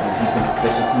 My defensive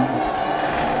special teams.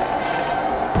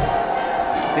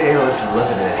 The analysts are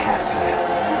loving it at halftime.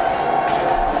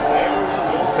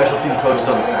 The special team coaches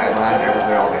on the sideline,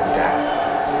 they're all getting dapped.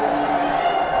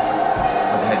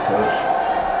 The head coach.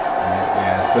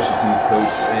 Yeah, special teams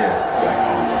coach. Yeah. It's like,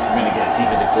 oh, I'm gonna get a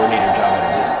defensive coordinator job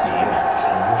out of this thing.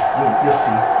 You'll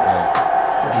see. Yeah.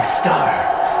 You'll be a star.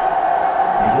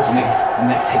 Yeah, you'll see. The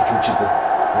next head coach of the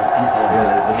NFL.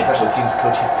 Yeah, the special teams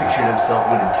coach, he's picturing himself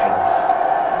winning titles.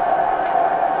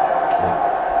 So,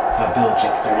 that's how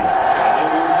Belichick started.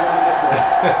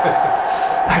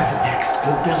 I'm the next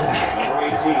Bill Belichick.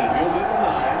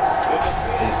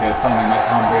 He's gonna find me my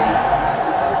Tom Brady.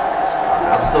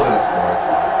 I'm still gonna score. It's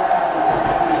fine.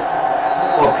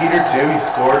 Well, Peter too. He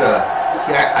scored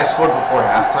I scored before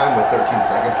halftime with 13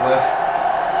 seconds left.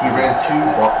 He ran two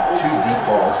deep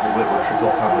balls that were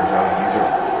triple coverage out of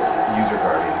user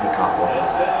guarding. He caught both of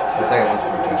them. The second one's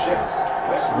for a touchdown.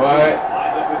 What?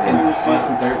 In less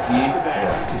than 13?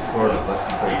 Yeah, he scored at less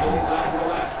than 13.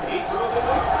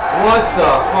 What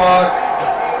the fuck?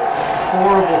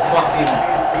 Horrible fucking.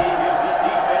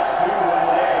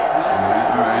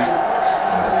 Alright.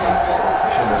 That's my fault. I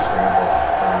shouldn't have scrambled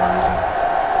for no reason.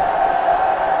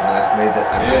 And I made that.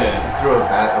 Yeah. He threw a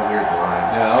weird line.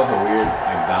 Yeah, that was a weird,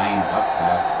 like, dying duck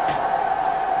pass.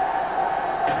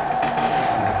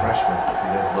 He's a freshman. He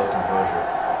has low composure.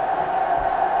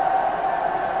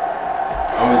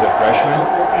 Oh, he's a freshman?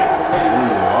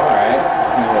 Ooh, alright. He's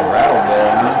getting a little rattled there.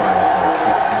 That's why it's like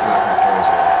he's not going to play as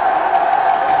well.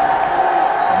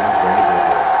 And he's ready to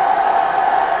go.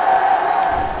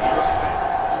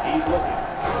 He's looking.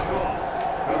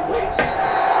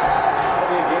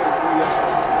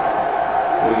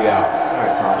 What do you got? All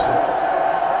right, Thompson.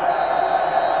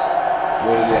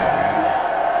 What do you got, man?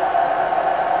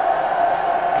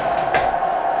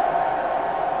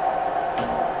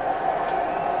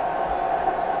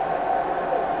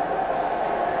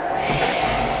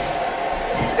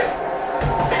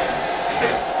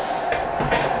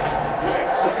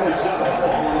 Second and 7.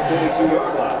 Ball on the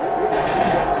 42-yard line. The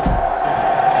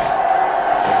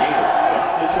Gators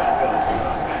got the shotgun.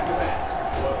 Back to pass.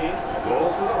 Looking.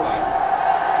 Goes to the right.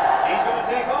 He's going to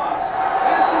take off.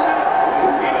 That's a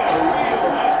real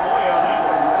nice play on that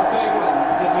one. I'll tell you what,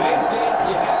 in today's game,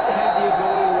 you have to have the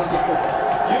ability to run the football.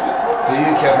 Give the quarterback. So you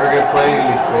kept her gonna play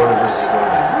in Florida versus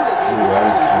Florida. Ooh, that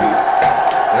was sweet.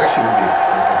 It actually would be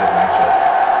a good matchup.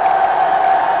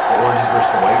 The oranges versus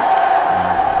the whites.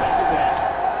 Back to pass.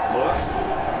 Look.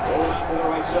 Going out to the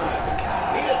right side.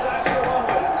 He decides to run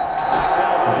with it.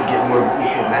 Does it get more of an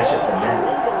equal matchup than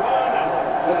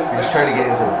that? He's trying to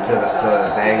get into to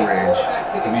bang range.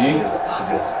 Me? To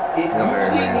just It Hail Mary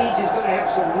usually range. means he's going to have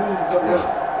some room to run.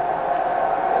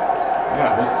 I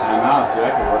gotta hit the timeouts, dude.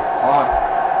 I could work the clock.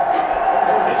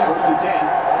 It's first and 10.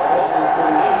 Ball on the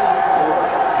 39.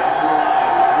 Florida pass to the line.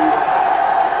 3 wide.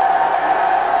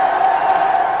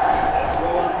 That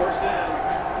throw on first down.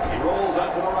 He rolls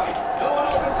out to the right. No one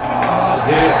opens. Oh,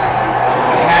 dude.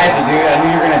 I had you, dude. I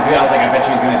knew you were gonna do it. I was like, I bet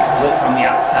you he's gonna blitz on the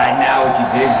outside now, which he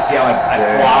did. You see how I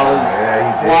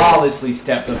flawlessly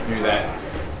stepped up through that.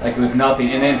 Like it was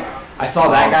nothing. And then I saw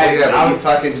that guy. Yeah, I but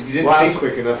was- you didn't well, I think was-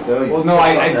 quick enough though. You Well, no, just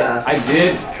I fast.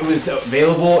 did. It was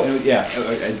available. And I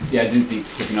didn't think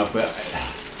quick enough, but I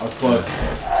was close.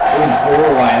 It was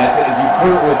borderline. That's it. If you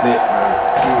flirt with it.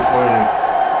 You were floating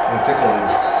and tickling.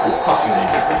 You fucking.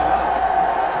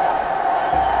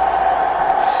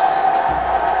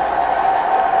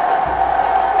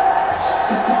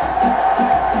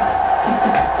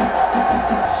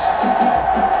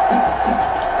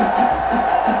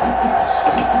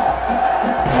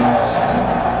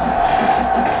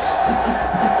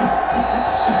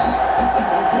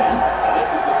 This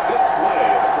is the 5th play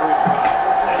of the current drive.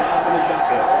 And out in the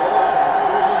shotgun.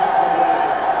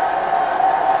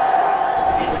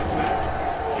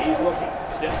 He's looking.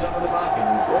 Steps up in the pocket.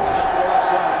 Rolling out to the left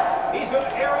side. He's going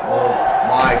to air it ball.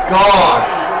 My gosh!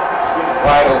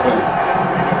 Wide open.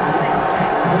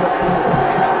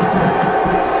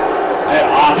 I had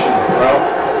options, bro.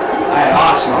 I had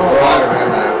options, Oh, bro. I ran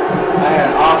that. I had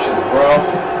options, bro.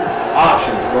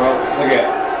 Options, bro. Look at,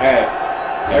 hey,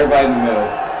 everybody in the middle.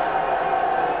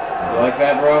 You like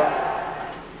that, bro?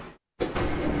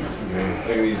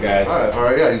 Look at these guys. All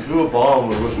right, yeah. You threw a ball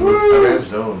with the red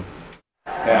zone.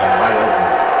 Yeah. Wide open.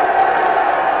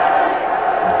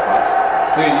 Oh, fuck.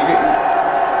 Dude, you get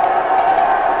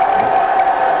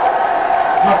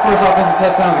my first offensive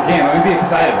touchdown of the game. Let me be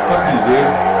excited. Fuck you, dude.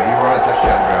 Anyway, you were on a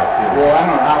touchdown drought too. Well, I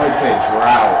don't know. I would say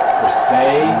drought per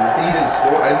se. I think you didn't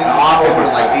score. I think An you scored offensive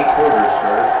in like 8 quarters,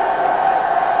 Kurt.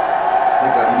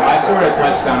 I scored a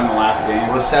touchdown in the last game.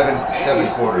 It was seven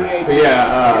quarters. But yeah,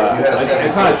 You had a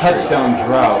it's not a 7-4 touchdown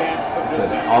drought. It's an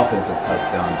offensive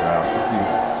touchdown drought.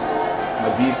 My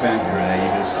defense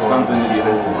is something to be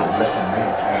defensive over. one left and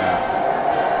right. Yeah.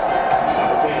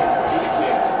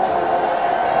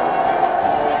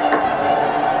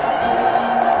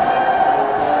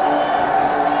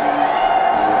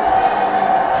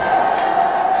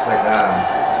 Just like that.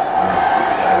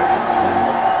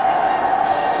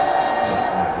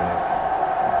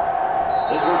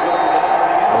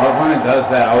 I love when it does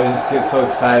that. I always just get so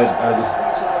excited. I just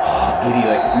giddy,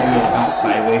 like maybe it'll bounce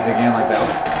sideways again, like that.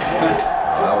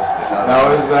 That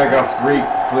was like a freak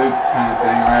fluke kind of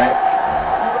thing, right?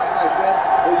 You're right, my friend.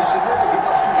 Well, you should never give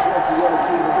up 2 points to the other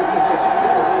team. But this guy,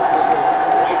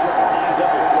 Lines up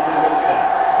with one over the back.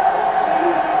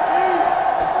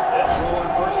 They'll throw on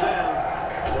first down.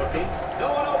 Looking. No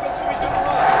one open, so he's going to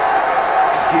run.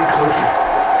 It's getting closer.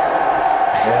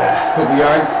 Yeah. Couple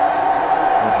yards.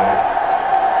 That's right.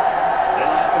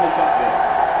 They'll ask him a shotgun.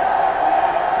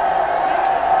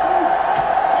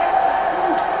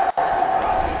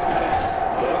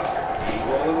 Looks. He's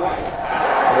rolling right.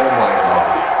 Oh my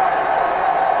gosh.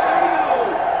 There he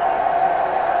goes.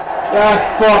 That's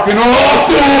fucking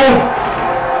awesome!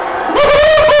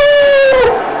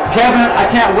 Kevin, I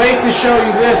can't wait to show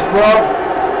you this, bro.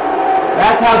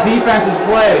 That's how defenses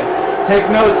play. Take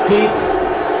notes, Pete.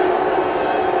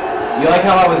 You like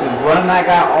how I was just running that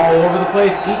guy all over the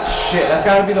place? Eat shit. That's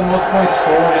got to be the most points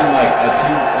scored in like a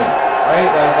team, right?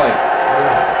 That was like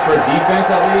for defense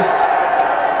at least.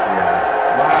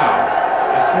 Yeah. Wow.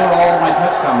 I scored all of my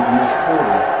touchdowns in this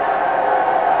quarter.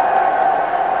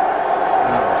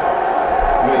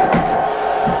 Wait.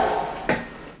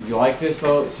 You like this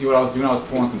though? See what I was doing? I was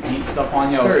pulling some Pete stuff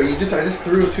on you. I Sure, I just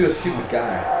threw it to a stupid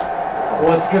guy. That's all.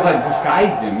 Well, it's because I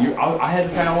disguised him. I had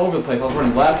this guy all over the place. I was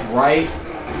running left, right.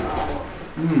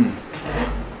 I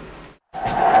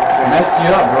messed you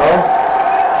up, bro.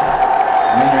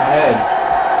 I'm in your head.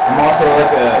 I'm also like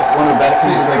one of the best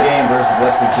teams in the game versus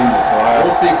West Virginia, so I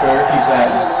We'll see, Kurt. keep that.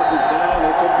 Markers down.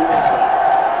 They took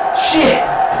shit!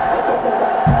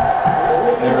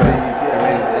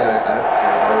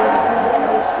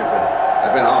 That was stupid.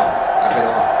 I've been off.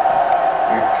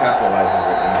 You're capitalizing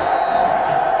right now.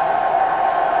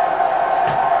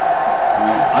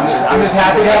 I'm just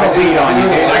happy to have a lead on you,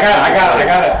 dude. I got it.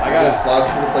 Just lost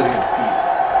stupid plays against Pete.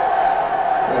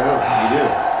 Yeah, I know. You do.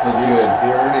 Feels good.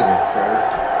 You're earning it, Carter.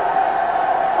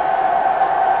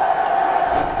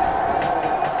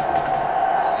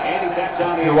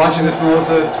 If you're watching this,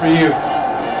 Melissa, it's for you.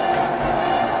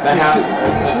 That happened.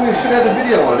 You should have the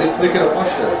video on it so they could have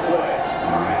watched this.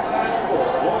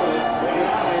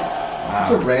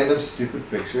 Such a random, stupid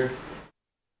picture.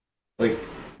 Like,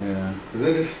 Yeah. isn't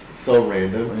it just so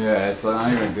random? Yeah, it's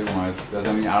not even a good one. It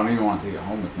doesn't mean I don't even want to take it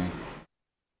home with me.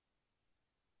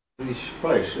 You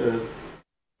probably should.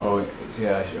 Oh,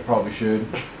 yeah, I probably should.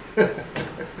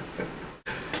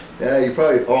 Yeah, you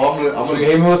probably. Oh, I'm So, gonna.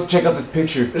 hey, Melissa, check out this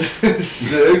picture.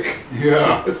 Sick.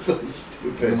 Yeah. It's so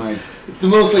stupid. Like, It's the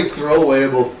most like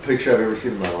throwawayable picture I've ever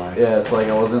seen in my life. yeah, it's like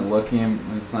I wasn't looking.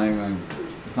 It's not even.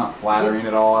 It's not flattering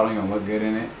at all. I don't even look good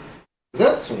in it. Is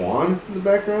that Swan in the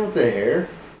background with the hair?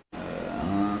 I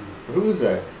don't know. Who is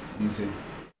that? Let me see.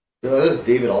 No, that's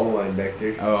David Allwine back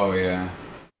there. Oh yeah.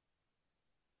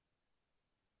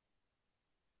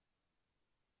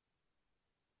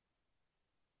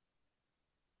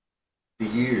 The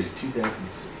year's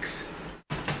 2006.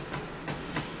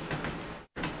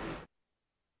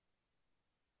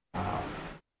 Wow.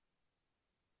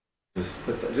 Just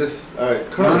all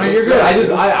right. No, no, you're good. I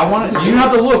want to. You don't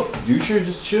have to look. You should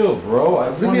just chill, bro. I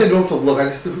just Maybe I wanted. don't have to look. I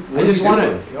just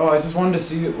wanted. Oh, I just wanted to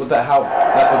see what that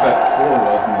score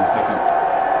was in the second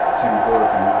quarter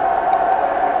for me.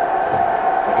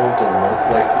 I don't have to look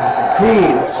like just like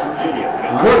Queen.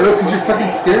 Good, because you're fucking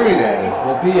staring at it.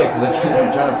 Well, yeah, because I'm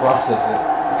trying to process it.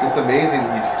 It's just amazing.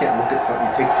 You just can't look at something.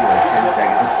 It takes you like 10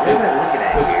 seconds. What am I looking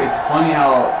at here? It's funny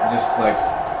how just like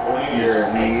Your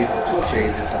lead just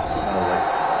changes how like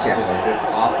can't just focus.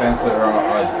 offensive or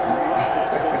I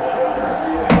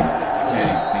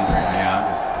can't even think right now. I'm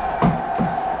just.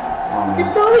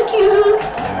 Barbecue.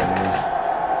 Yeah, dude.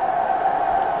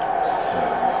 So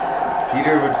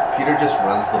Peter just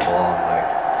runs the ball and like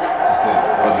just to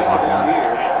run the clock down. it's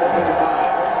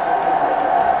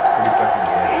pretty fucking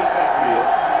good.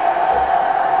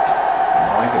 I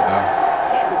like it though.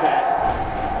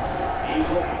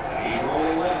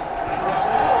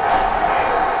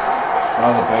 That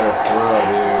was a better throw,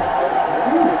 dude.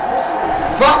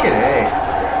 Fucking A.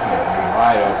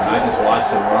 Wide open. I just watched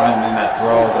him run, and then that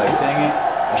throw. I was like, dang it.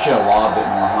 I should have lobbed it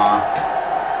more, huh?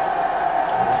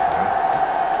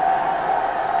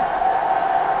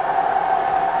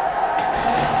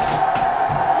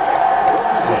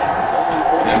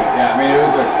 Yeah, I mean, it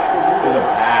was a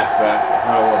pass, but I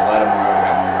probably would have let him where I would have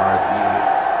got more yards easy.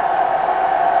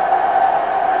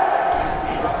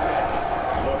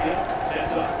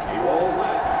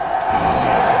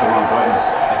 The wrong button.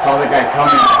 I saw the guy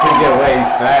coming. I couldn't get away.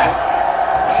 He's fast.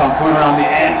 I saw him coming around the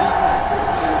end.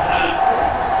 Let's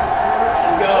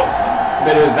go.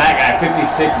 But it was that guy.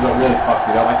 56 is what really fucked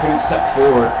it up. I couldn't step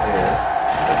forward.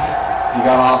 Yeah. He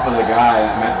got off of the guy and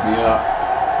it messed me up.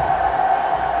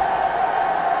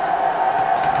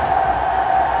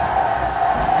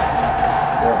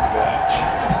 You're a bitch.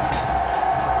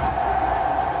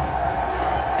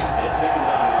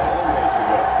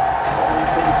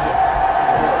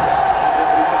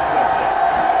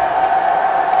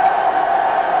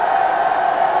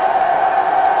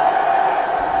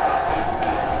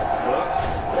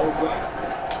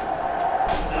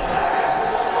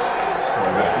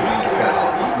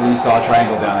 You saw a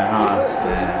triangle down there, huh?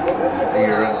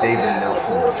 You're David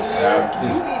Nelson.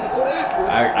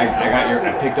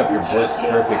 I picked up your blitz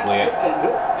perfectly.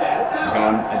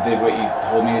 I did what you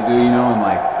told me to do, you know, and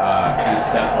like kind of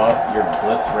step up. Your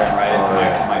blitz ran right into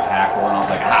my tackle, and I was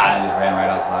like, and I just ran right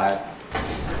outside.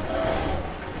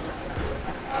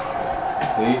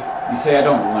 See, you say I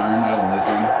don't learn, I don't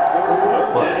listen.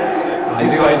 What? I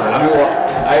do.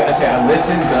 I say I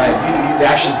listen, but to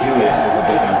actually do it is a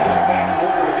different thing, man.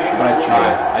 But I try.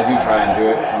 I do try and do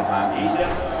it sometimes.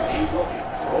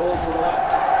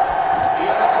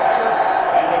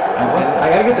 I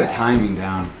gotta get the timing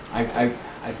down. I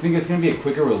think it's gonna be a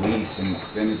quicker release, and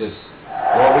then it just.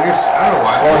 Well, when you're, I don't know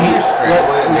why. When you're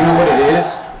scrambling, You know what it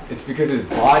is? It's because his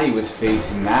body was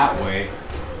facing that way,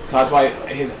 so that's why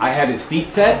I had his feet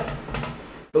set.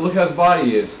 But look how his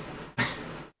body is.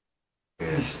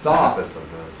 He stopped.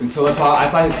 And so that's why I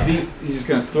thought his feet, he's just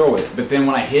going to throw it. But then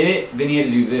when I hit it, then he had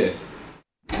to do this.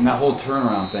 And that whole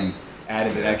turnaround thing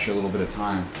added an extra little bit of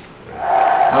time.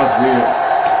 That was weird.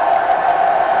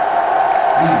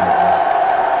 Man.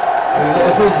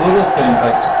 It's those little things.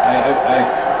 Like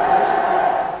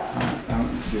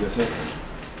let's do this.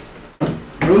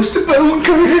 Roast a bone,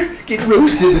 Carter. Get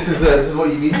roasted. This is what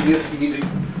you need. You need to.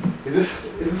 Is this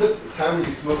the time when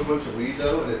you smoke a bunch of weed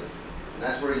though, and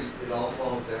that's where it all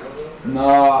falls down though? No,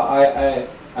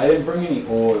 I didn't bring any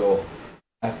oil.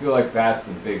 I feel like that's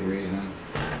the big reason.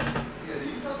 Yeah,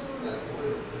 you stop doing that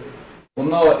oil, dude. Well,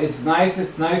 no, it's nice.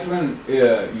 It's nice when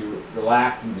you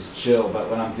relax and just chill. But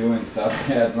when I'm doing stuff,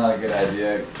 yeah, it's not a good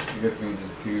idea. It gets me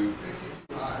just too.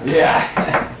 Yeah.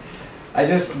 I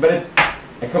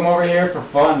come over here for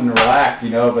fun and relax,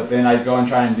 you know. But then I go and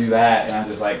try and do that, and I'm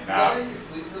just like, nah. You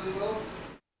sleep really well?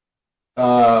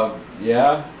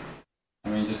 Yeah. I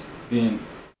mean, just being.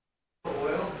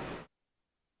 Oil?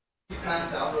 You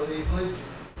pass out really easily?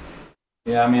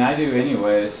 Yeah, I mean, I do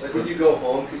anyways. Like when you go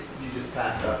home, you just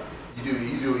pass out. You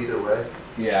do either way?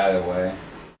 Yeah, either way.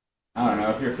 I don't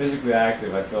know. If you're physically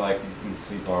active, I feel like you can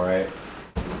sleep all right.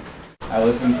 I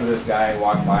listened to this guy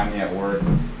walk by me at work.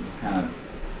 Just kind of,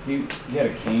 he had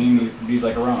a cane. He's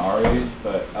like around our age,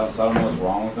 but I don't know what's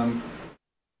wrong with him.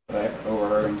 But I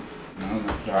overheard him. I'm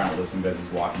trying to listen as he's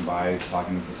walking by. He's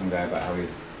talking to some guy about how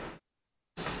he's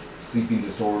sleeping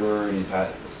disorder and he's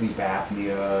had sleep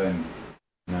apnea and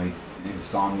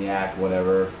insomniac,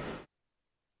 whatever.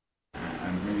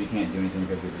 And maybe he can't do anything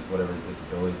because of his whatever his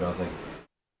disability. But I was like,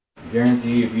 I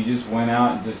guarantee you, if you just went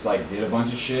out and just like did a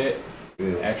bunch of shit,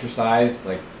 exercised,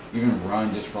 like even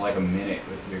run just for like a minute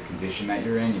with your condition that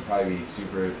you're in, you'd probably be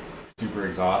super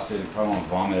exhausted. You probably won't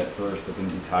vomit at first, but then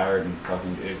be tired and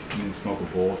fucking if you can smoke a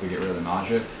bowl to get rid of the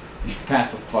nausea, you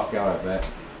pass the fuck out, I bet.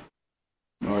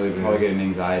 Or they probably get an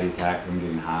anxiety attack from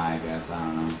getting high, I guess. I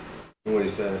don't know. What do you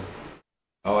say?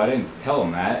 Oh, I didn't tell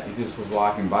him that. He just was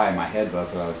walking by in my head.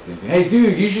 That's what I was thinking. Hey,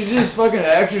 dude, you should just fucking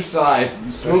exercise,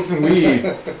 smoke some weed.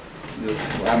 Just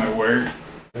I'm at work.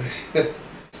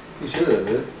 You should have,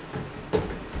 dude.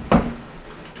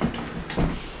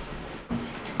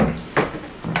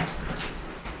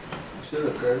 You should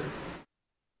have, Carter.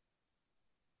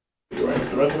 You're right.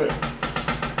 The rest of it.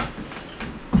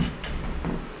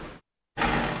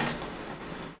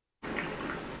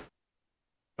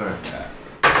 Alright.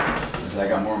 I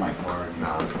got more in my car.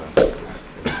 Nah, that's fine.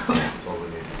 That's all we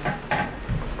need.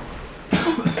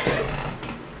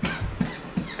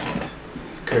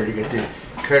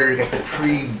 Carter got the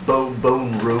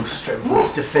pre-bone roast right before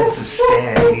his defensive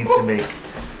stand he needs to make.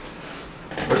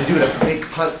 Or to do a fake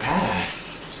punt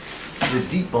pass. The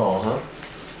deep ball, huh?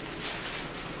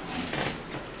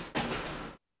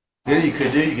 You know what you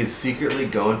could do? You could secretly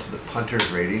go into the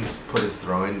punter's ratings, put his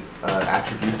throwing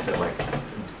attributes at like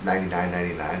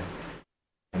 99.99.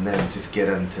 And then just get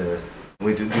him to do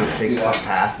a fake punt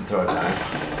pass and throw it down.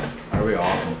 That'd be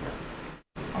awesome.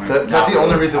 I mean, That's the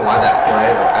only reason why that play.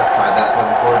 Like, I've tried that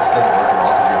punt before. It just doesn't work at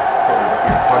all because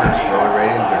your punter's throwing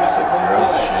ratings are just like zero.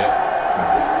 Shit.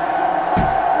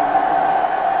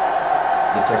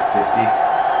 It's like 50. You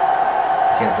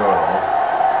can't throw it at all.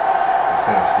 It's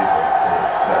kind of stupid. So,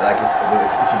 but like if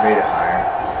you made it higher.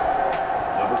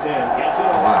 Number 10 gets it.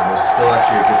 Oh wow, there's still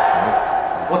actually a good point.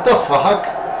 What the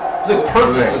fuck? It was like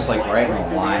perfect. It was just like right in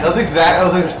the line. That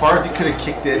was like as far as he could have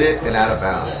kicked in it and out of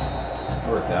bounds.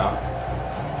 Worked out.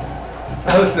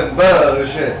 That was some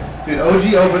bullshit. Dude,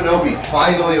 OG Obanobi,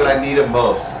 finally when I need him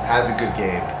most, has a good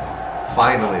game.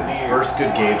 Finally, his first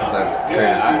good game since I've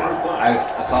traded for him. I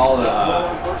saw the.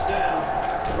 First down.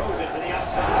 Throws it to the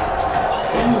outside.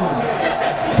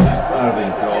 That would have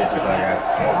been dope if I got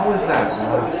smoked. How is that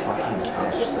not a fucking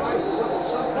catch?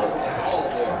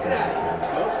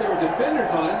 Coach, there were defenders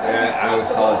on it. Yeah, I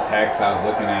saw the text. I was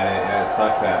looking at it. Yeah, it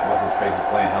sucks that what's his face is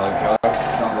playing Helen Keller.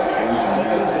 It sounds like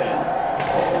illusion.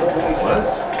 What?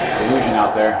 It's illusion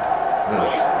out there. No,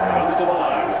 Comes to the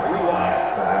line with 3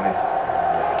 wide. but I mean,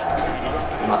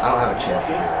 I don't have a chance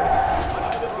anyways.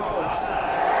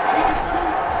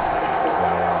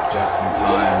 Just in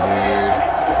time, dude.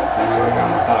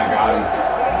 I thought I got him. I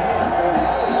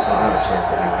don't have a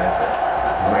chance anyway.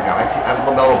 Oh my god, I'm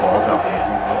LaMelo Ball's out for the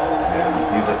season.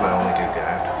 Yeah, he's like my only good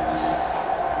guy.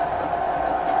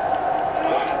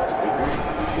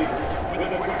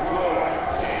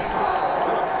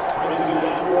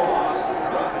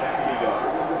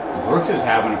 Brooks is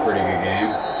having a pretty good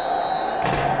game.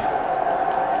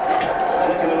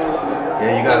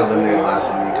 Yeah, you got eliminated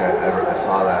last week. I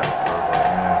saw that. I was like,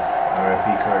 yeah, R.I.P.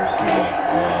 Carter's team.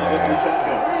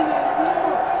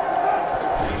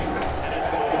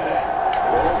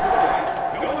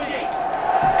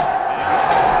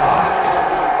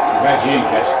 I'm glad you didn't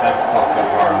catch because I fucked up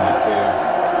hard on that too.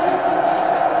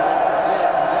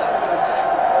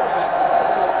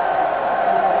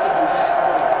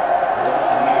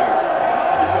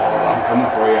 coming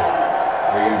for you.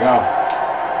 Where you gonna go?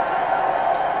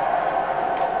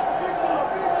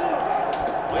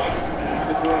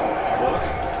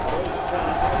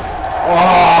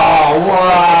 Oh,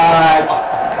 what?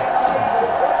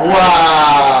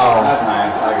 Wow. That's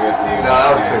nice. I'll give it to you. No,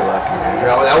 that was pretty lucky, man.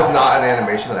 That was not an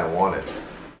animation that I wanted.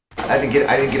 I didn't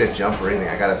get a jump or anything.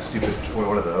 I got a stupid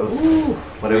one of those. Ooh.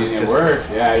 But it was It just worked.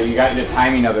 Yeah, you got the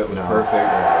timing of it was perfect.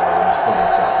 Yeah, it still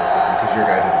worked out perfect because your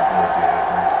guy didn't really do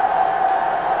anything.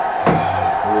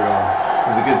 Brutal. It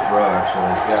was a good throw,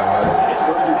 actually. Yeah, it was. It's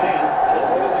first and 10. This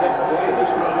is the 6th play of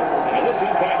this run. And this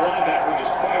impact linebacker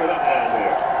just fired up down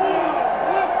there.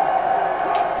 What?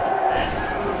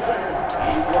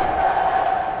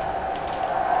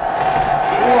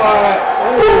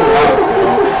 Oh, that was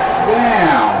dope.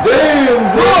 Damn. Damn,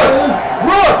 Brooks!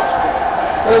 Brooks!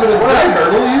 Did I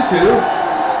hurdle you too?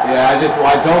 Yeah,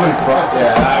 I dove in front.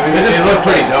 Yeah, I mean, it looked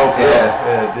pretty dope.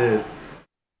 Yeah, it did.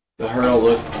 The hurdle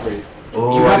looked pretty.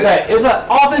 Oh, You got that? It's an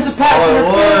offensive pass Oh, it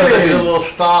was. I did a interference. little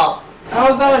stop. How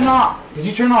is that not? Did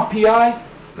you turn off PI?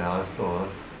 No, it's still on.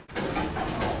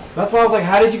 That's why I was like,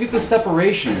 how did you get the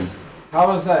separation? How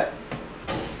was that?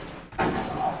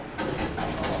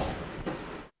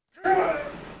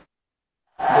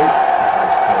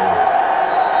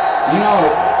 You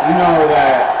know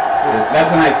that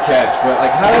that's a nice catch, but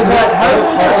like, how does that? How does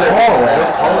that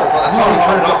call? That's why we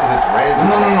turn it off because it's random.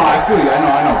 No. I feel you. I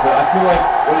know. But I feel like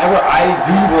whenever I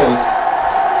do this,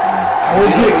 I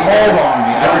always get it called on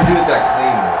me. I never do it that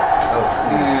clean though. That was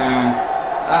clean.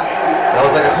 That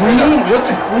was like a Clean? What's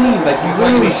a clean? Like you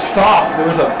literally stopped. There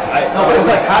was a. No, but it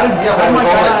was like, how did? Yeah, how but it did was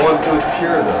my all guy? like one. It was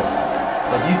pure though.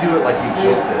 Like you do it like you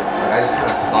jolt it. Like I just kind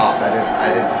of stopped. I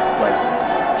didn't like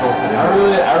jolt it in.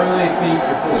 I really think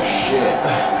you're full of shit.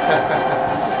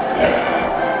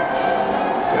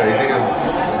 Yeah, you think I'm?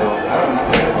 No, I don't know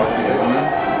what the fuck you're doing.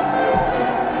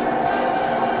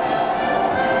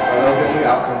 that was the only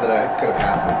outcome that I could have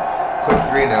happened. Quick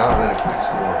 3 and out, and then a quick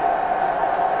score.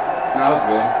 No, that was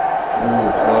good.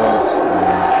 Ooh, close.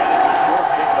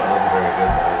 That wasn't very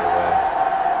good by either way.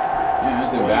 Yeah, it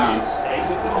was in bounds.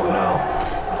 Oh no.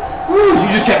 Woo, you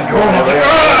just kept going. I was like,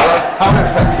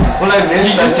 When I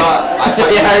missed, I thought.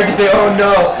 yeah, I heard you say, oh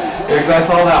no. Because I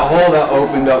saw that hole that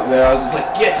opened up there. I was just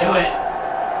like, get to it.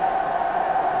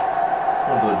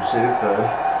 That's what shit said.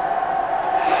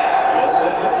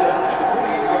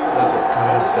 That's what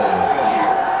kind of says.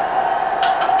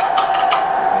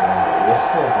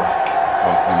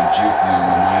 Oh, some juicy on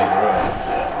the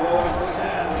mic.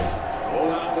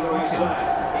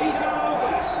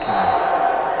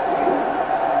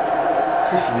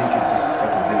 Chris Leak is just a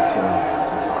fucking big slow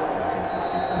against this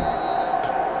defense.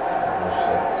 So, no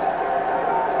shit.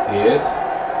 He is?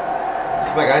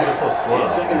 Just my guys are so slow.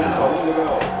 Second down, So, one to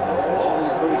go. Ball on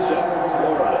the 37.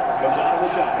 Florida comes out of the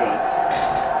shotgun.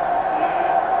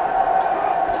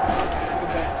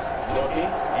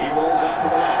 Looking, he rolls out to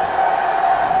the left.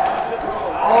 That's the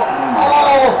throw.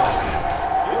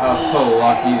 I was so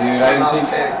lucky, dude. I didn't think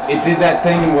it did that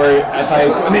thing where I thought,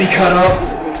 and then he cut up.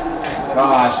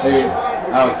 Gosh, dude.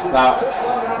 That was stop.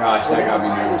 Gosh, that got me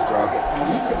nervous, bro. You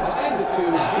combine the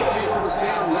two, it'll be a first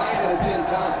down 9 out of 10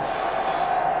 times.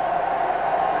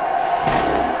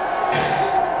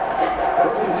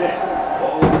 First and 10.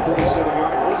 Ball on the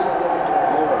 47-yard line.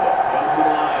 Florida comes to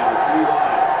the line with 3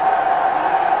 wide.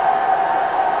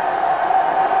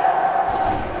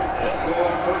 They'll go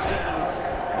on first down.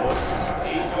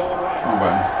 He's going right. Come on,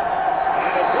 buddy.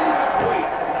 And it's incomplete.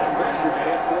 The pressure may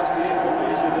have forced the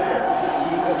incompletion there.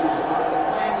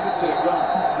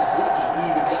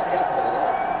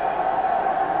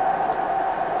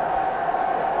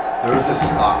 there was this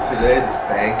stock today, this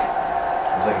bank.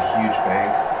 It was like a huge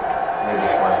bank. And they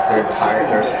just like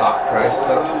their stock price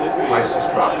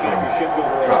just dropped 90%.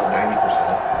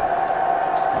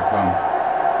 How come?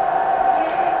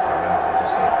 I don't know. They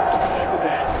just like this is a huge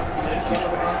bank.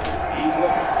 He's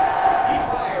looking. He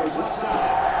fires left side.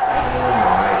 Oh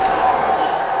my gosh.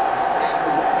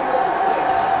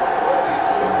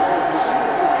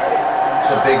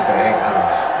 It's a big bank. I don't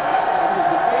know. It's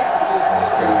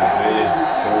just crazy.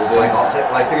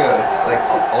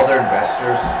 All their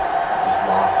investors just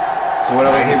lost. So what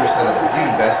about 90% of it. If you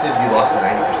invested, you lost 90%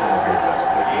 of your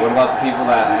investment. What about the people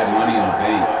that had money in the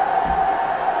bank?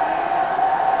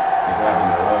 It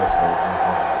happens to us, folks.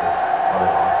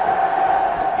 Probably lost it.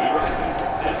 He runs.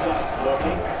 Steps up.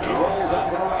 Looking. He rolls up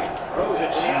to the right. Throws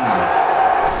it.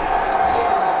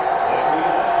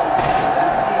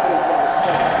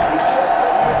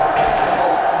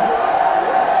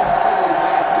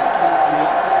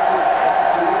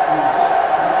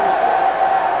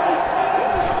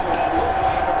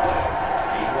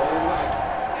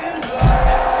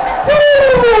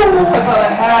 I thought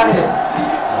I had it.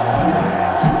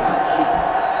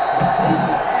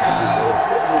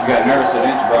 You got nervous,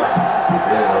 didn't you, bro?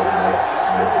 Yeah, that was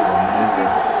nice little music.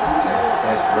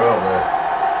 Nice throw, but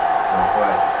not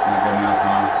quite. Not good enough,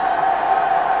 huh?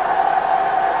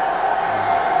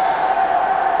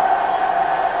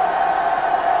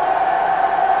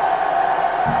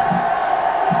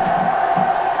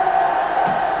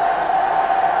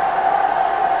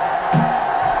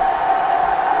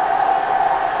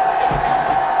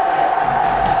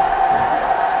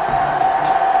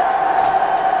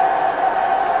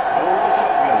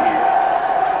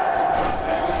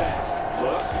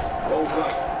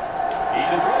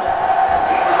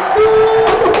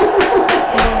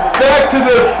 Back to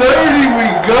the 30 we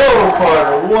go,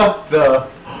 Carter. What the?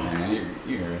 Yeah,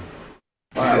 you heard it.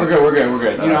 Alright, we're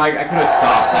good. You know, I could have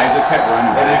stopped. I just kept running.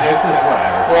 This is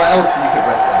whatever. Well, LSU, you could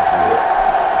rest LSU.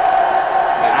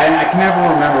 I can never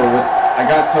remember what I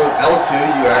got so. L2,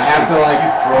 you actually have to, like, you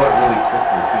throw it really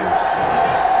quickly too.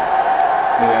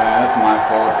 Yeah, that's my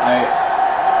fault. I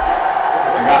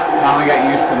finally got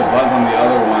used to the buttons on the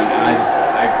other one, and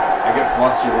I get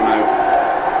flustered when I'm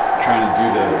trying to do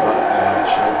the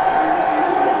shit.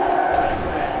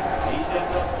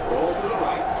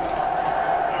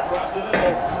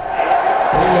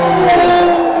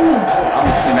 I'm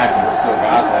just came back and still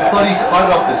got that. I thought he caught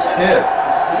it off the tip.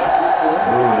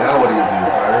 Ooh, now what do you do,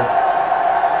 Carter?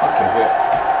 I'll kick it.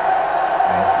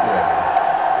 Yeah, that's a good idea.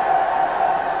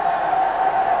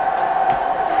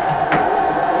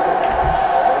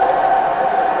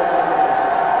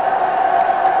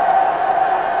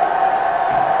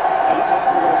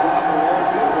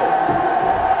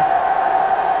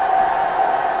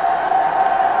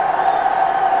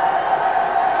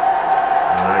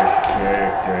 Nice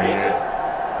kick, dang it.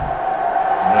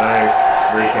 Nice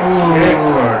freaking kick,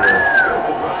 Carter.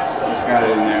 Just got it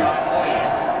in there. Man,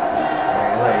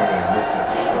 I thought you were going to miss it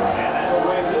for sure.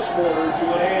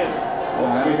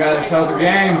 We got ourselves a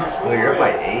game. Well, you're up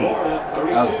by 8.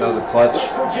 That was a clutch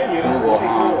field goal, huh?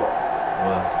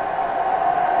 Was.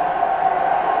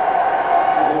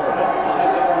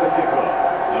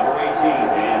 Number 18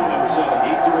 and number 7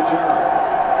 need to return.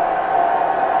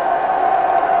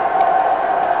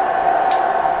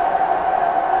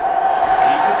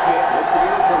 Decent kick, looks to be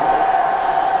returned.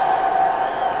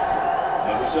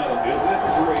 Number 7 builds it at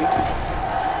the 3.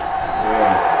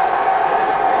 Yeah.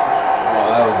 Oh,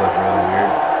 that was like really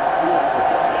weird.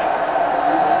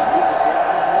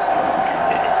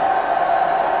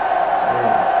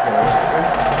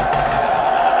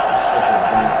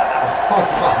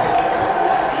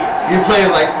 You play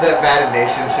like that Madden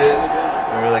Nation shit?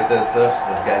 Remember like that stuff?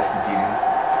 Those guys competing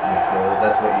in the pros,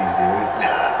 that's what you do?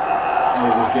 Nah.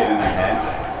 You're just getting in their head.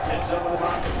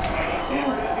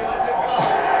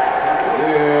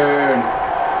 Dude.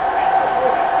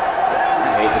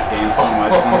 I hate this game so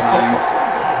much sometimes.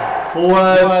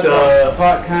 What the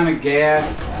fuck kind of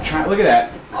gas? Look at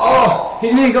that. Oh! He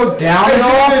didn't go down That at should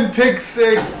all? have been pick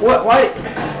 6. What?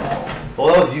 Well,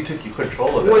 that was you took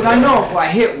control of it. Well, I know. I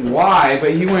hit Y,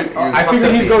 but he went. I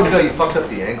figured he'd go. No, you fucked up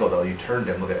the angle though. You turned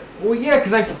him. Look at. Well, yeah,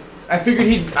 because I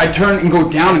figured I'd turn and go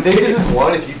down. I think this is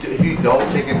one. If you don't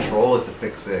take control, it's a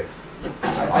pick 6.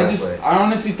 I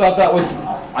honestly thought that was.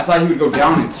 I thought he would go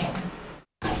down.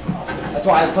 That's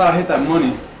why I thought I hit that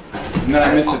money, and then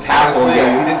I missed the tackle. Honestly,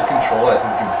 if you didn't control it, I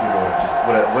think the computer would have just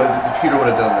the computer would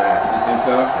have done that. You think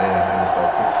so? Yeah, and it's all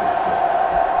pick 6.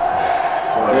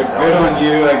 Good on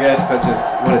you, I guess. That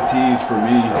just what a tease for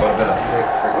me. What about pick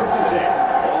freaking 6?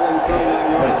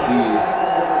 What a tease.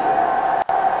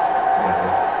 Yeah,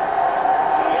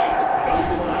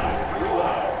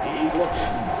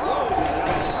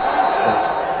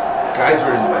 guys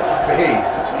were in my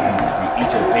face. Jeez.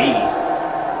 Eat your baby.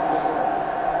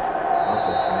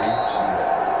 Also 3. Jeez.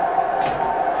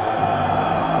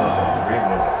 Also 3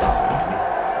 more than us.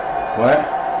 What?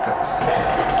 Got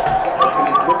 6.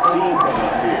 13 coming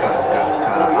up here.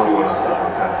 With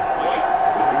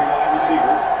 3 wide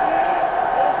receivers.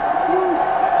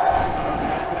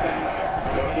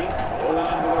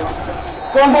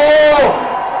 Fumble!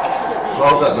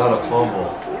 How's that not a fumble?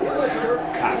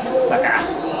 Cocksucker.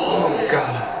 Oh,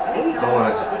 God. Anytime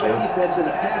want you to put defense and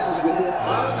the passes within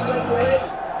arm's length range,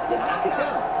 you knock it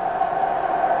down.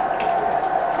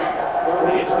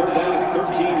 It's third down and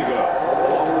 13 to go.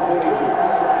 Along with the 42.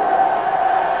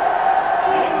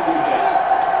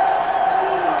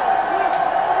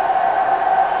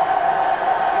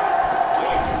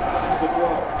 The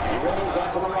throw. He rolls out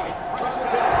to the right. Pressure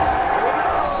down.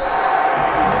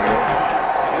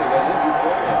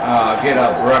 Get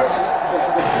up, Brooks.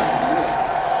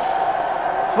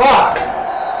 Fuck!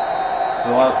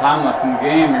 There's a lot of time left in the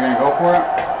game. You're gonna go for it?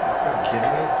 Are you fucking kidding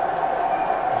me?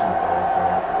 I'm going for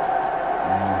it.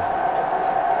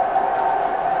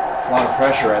 It's a lot of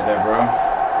pressure right there, bro.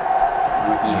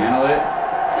 Can you handle it? I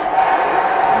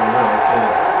don't know. Let's see.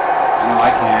 No,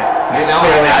 I can't. See, now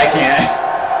Clearly, I I can't.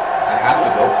 I have to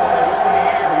go for it. So.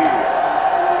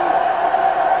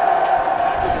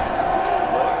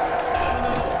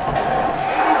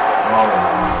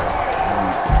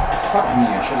 Fuck me,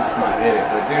 I should have just not hit it.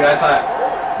 But dude, I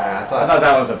thought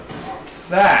that was a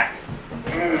sack.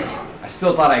 I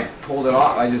still thought I pulled it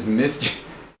off. I just missed you.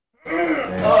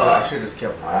 Man, I should have just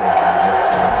kept running. I missed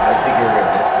it. I didn't think you were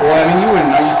gonna miss it. Well, I mean, you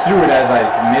wouldn't know. You threw it as I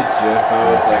missed you, so it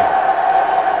was like.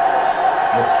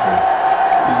 That's true.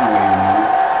 There's no way you know.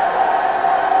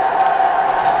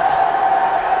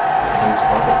 He's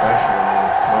bucket pressure. I mean,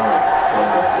 it's smart.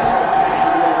 It's smart.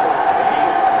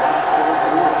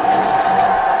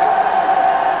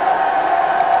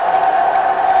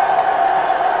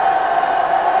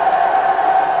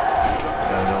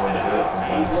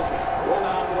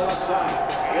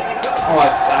 Oh, I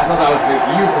thought that was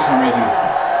you for some reason.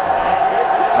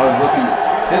 I was looking.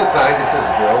 See the sign? It says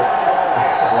Bill.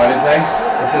 What did it say?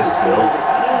 It says Bill.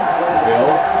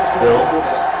 Bill? Bill.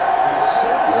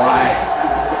 Why?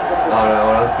 I don't know.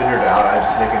 When I was bittered out, I was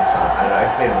just making sign. I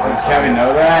just made one Does sign. Kevin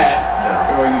know that?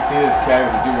 No. When you see this, Kevin,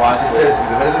 if you do watch It this. just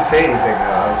says, but it doesn't say anything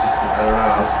though. I was just, I don't know.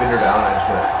 I was bittered out and I just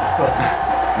went,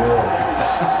 Bill.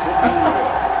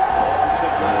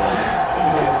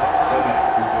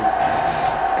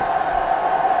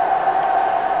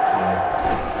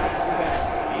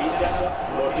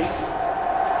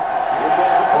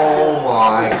 Oh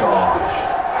my gosh.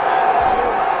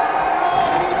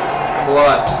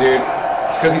 Clutch, dude.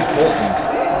 It's because he's pulsing.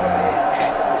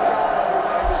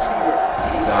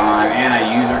 And I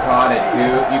user caught it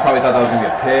too. You probably thought that was going to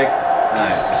be a pick. And I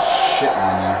shit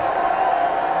on you.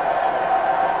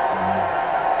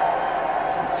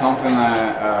 It's something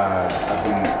that I've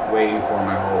been waiting for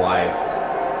my whole life.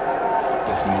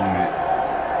 This moment.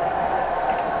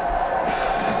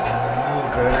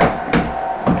 Okay.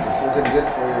 This is looking good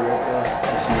for you right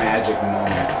now. This magic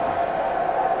moment.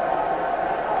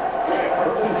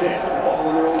 First and 10. Ball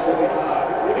in their own 45.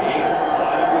 The Eagles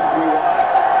line up with 3 wide.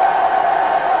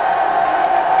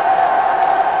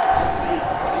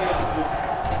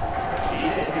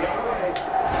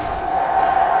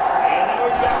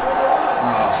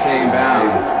 Oh, staying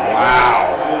bounds. Wow.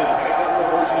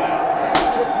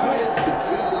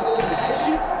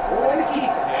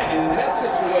 And in that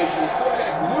situation, the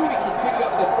quarterback knew he could pick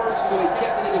up the first, so he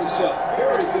kept it himself.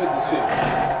 Very good decision.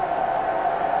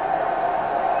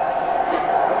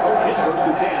 It's first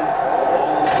and 10.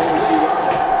 Ball on the 42-yard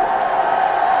line.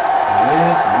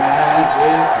 This magic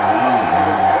moment.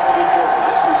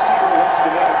 This receiver wants to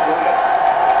make a play.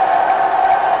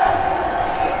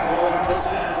 Ball on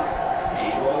first down.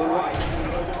 He's rolling right.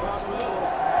 Goes across the middle.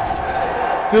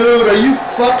 Dude, are you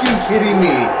fucking kidding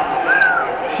me?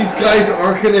 These guys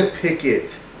aren't gonna pick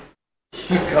it.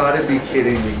 You gotta be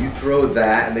kidding me. You throw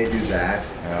that and they do that.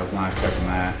 Yeah, I was not expecting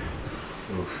that.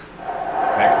 Oof.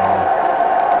 That call.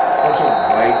 Just a bunch of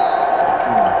white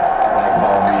fucking That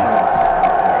call me. cunts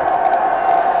out there.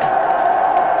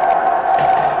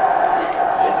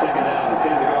 It's second down and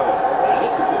 10 to go. And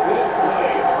this is the fifth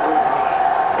play of the third drive.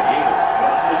 The Eagles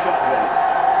got the shotgun.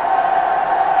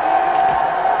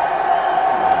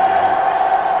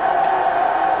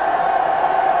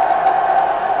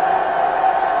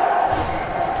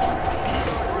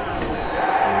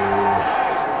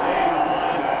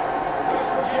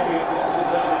 West Virginia calls a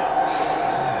timeout.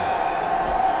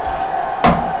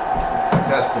 This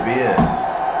has to be it.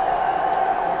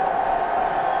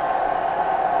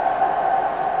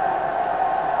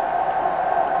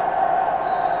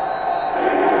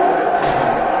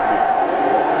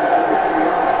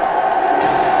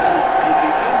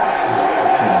 This is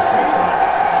pulsing this whole time.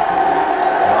 This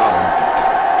is ridiculous.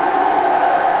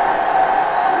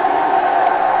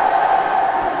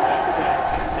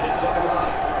 It's up the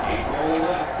line. Keep rolling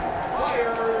left.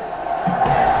 Fires.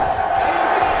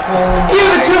 Give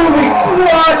it to me!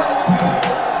 What?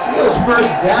 Those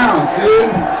first downs,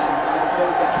 dude.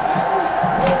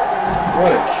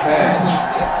 What a catch.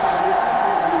 Next time, this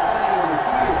defense will be playing on the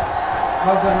field.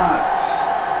 How's that not?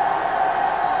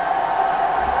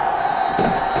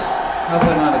 How's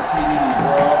that not a TD,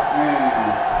 bro? Man.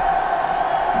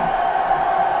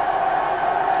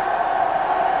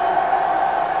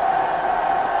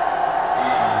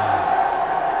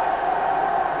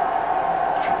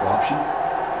 Triple option?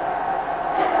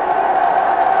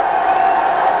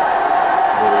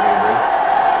 What are we gonna do?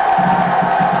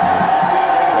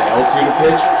 The L2 to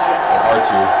pitch? Or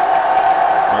R2?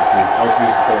 R2. R2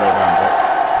 is the third out of bounds, right?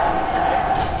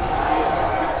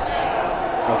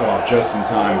 I thought just in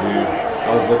time, dude. I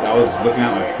was looking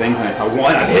at my things and I saw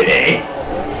one. I hit A.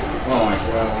 Oh my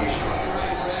gosh.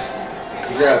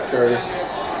 Congrats, Carter.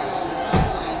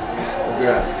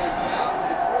 Congrats.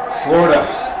 Florida.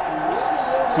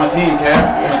 It's my team, Kev.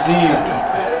 It's my team.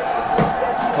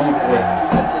 Coming for it.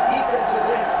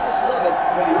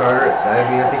 Carter, I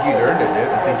mean, I think you earned it, dude.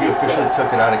 I think you officially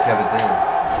took it out of Kevin's hands.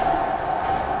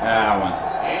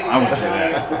 I wouldn't say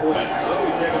that.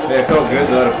 It felt good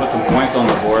though to put some points on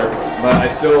the board, but I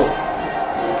still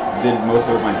did most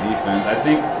of it with my defense. I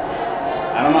think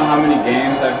I don't know how many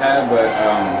games I've had, but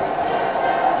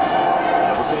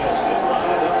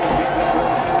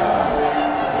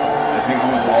I think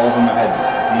almost all of them have had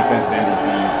defensive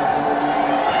MVPs.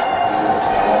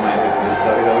 All my MVPs, so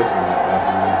it always been that way.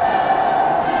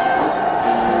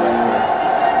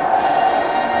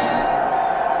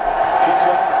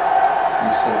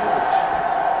 You so much.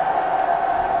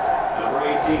 Number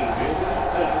 18, Vincent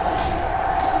Simmons.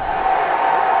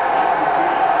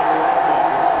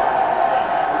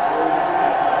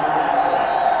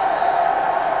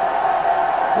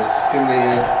 This is too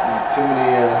many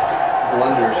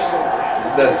blunders.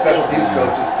 The special teams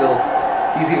coach is still,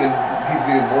 he's even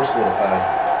more solidified.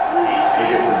 So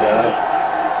getting the dub.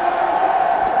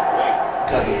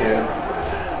 Cousin him.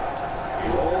 He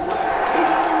rolls left.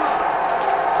 He's on the run.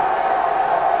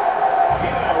 He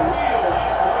had a real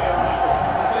nice play on that one.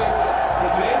 I'll tell you what, in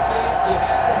today's game, you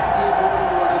have to have the ability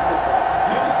to run the football.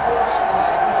 Give the quarterback the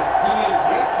high point. He made a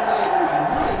great play where he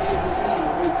really gave his team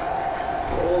a boost.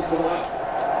 Rolls to the left.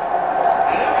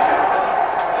 And now he's going to run.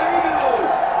 There he goes.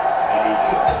 And he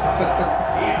shot it out.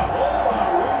 He had a whole lot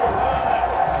of room to run on that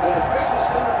one. When the pressure's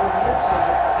coming from the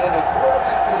inside and the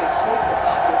quarterback can escape the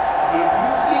pocket, it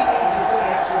usually means he's going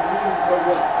to have some room to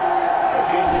run. A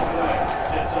change of play.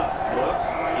 Sets up. Looks.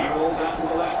 He rolls out to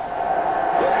the left.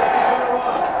 Looks like he's going to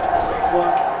run. Breaks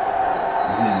one.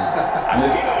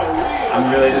 I'm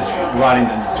really just running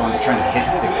and just trying to hit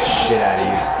stick the shit out of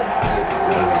you.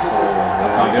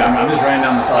 I'm just running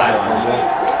down the sideline. Great play.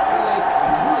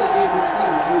 He really gave his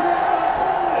team a boost.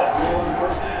 One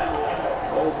first down.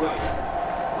 Rolls right.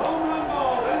 Home run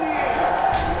ball in the air.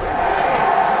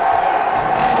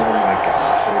 Oh my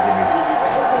gosh, what give me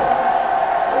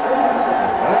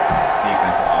what?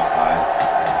 Defensive offsides.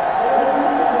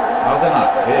 How was that not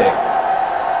picked?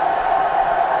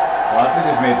 Well, I think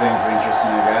this made things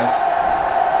interesting, I guess.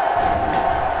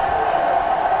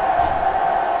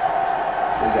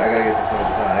 I gotta get this on the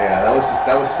side. Yeah,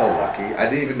 that was so lucky. I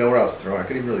didn't even know where I was throwing. I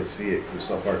couldn't even really see it because it was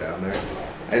so far down there.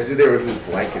 I just knew they were just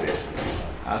blanketed.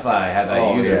 I thought I had that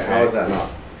Oh user yeah, pick. how was that not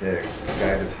picked? The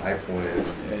guy just high pointed.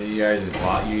 Yeah, you guys just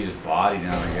bodied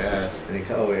him, I guess. And he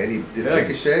did Yeah, like-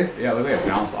 ricochet? Yeah, look like it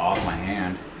bounced off my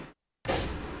hand.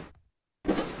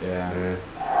 Yeah. Yeah,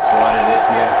 Swatted it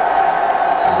to you.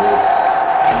 I did.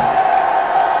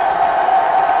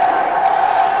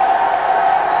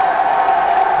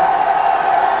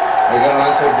 I got an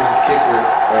onside versus kicker,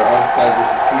 or onside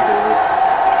versus keeper.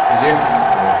 Did you?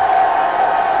 Yeah.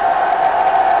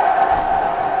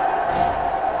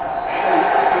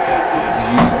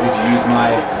 Did you use my?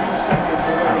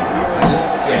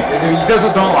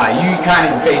 Don't lie. You kind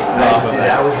of based it off of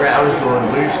that. I was going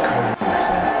loose, corner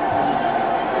percent.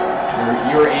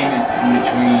 You were aiming in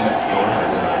between.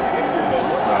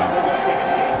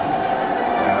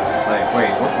 I was just like,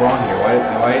 wait, what's wrong here?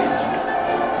 Why?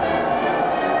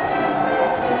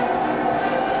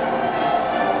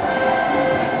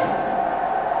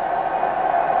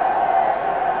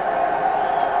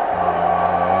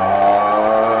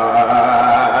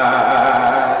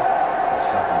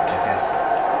 Sucker, jackass.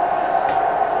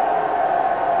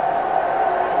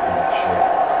 Shit.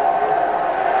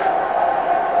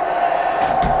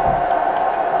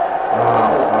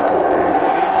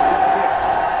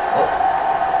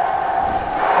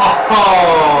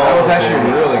 That was actually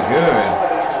really good.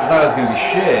 I thought it was gonna be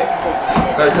shit.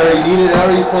 Alright, Curry, you need it. How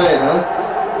are you playing, huh?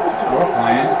 We're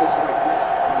playing.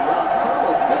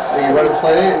 Are you ready to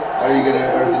play it? Are you gonna,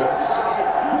 or is it?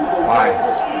 Why?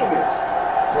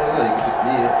 So I don't know. You could just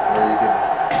knee it, or you could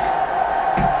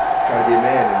try to be a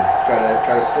man and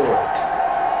try to score.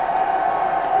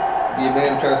 Be a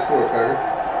man and try to score, Carter.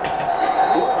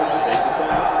 Takes a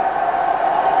timeout.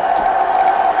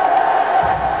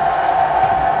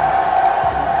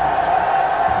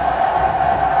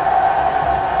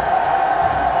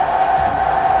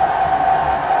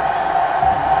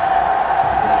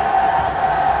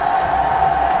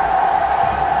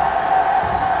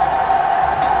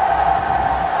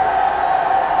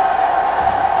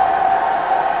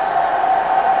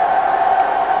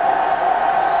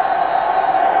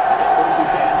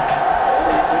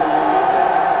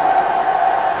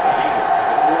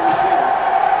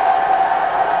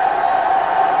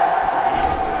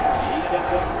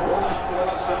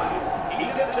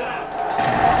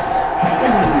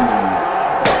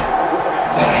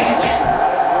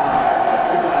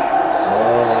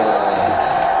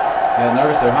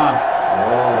 blister, huh?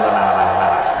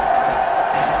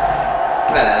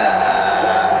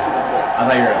 I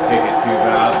thought you were gonna pick it too, but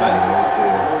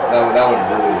That would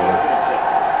really work.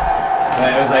 but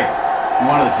it was like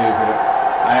one of the two. But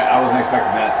I wasn't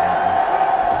expecting that to happen.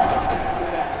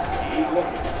 He's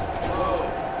looking. Oh.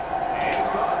 And it's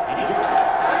gone. He jukes it.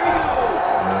 There you go.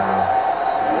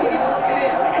 Look at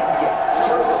him. As he gets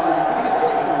circles. He's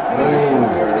got some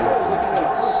Ooh. Looking at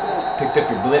a first down. Picked up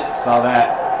your blitz, saw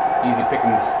that. Easy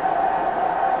pickings.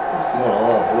 I'm seeing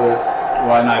all that blitz.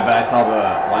 Well, no, but I saw the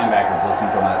linebacker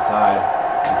blitzing from that side.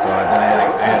 And so then I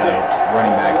had a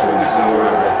running back doing the shoulder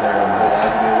right there. On the,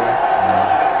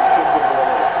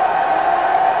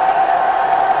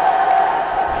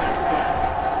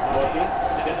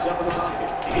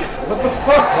 what the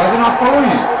fuck? Why is it not throwing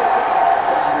it?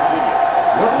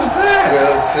 What was that?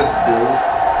 Yeah, it's just dude.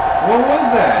 What was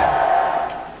that?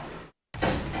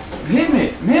 Hitting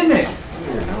it, hitting it.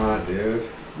 You're not, dude.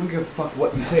 I don't give a fuck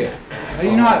what you say. How do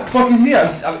you not fucking hear?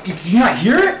 Did you not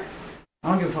hear it? I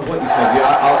don't give a fuck what you said, dude.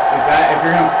 If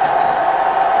you're gonna,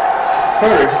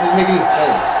 Carter, it just doesn't make any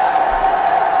sense.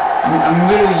 I'm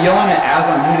literally yelling it as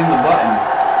I'm hitting the button.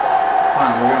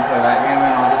 Fine, we're gonna play that game,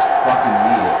 and I'll just fucking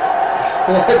need it.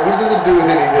 What? What does it do with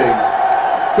anything?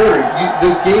 Carter,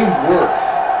 the game works.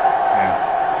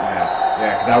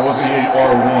 Yeah, because I wasn't hitting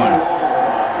R1.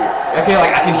 Okay,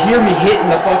 like I can hear me hitting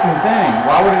the fucking thing.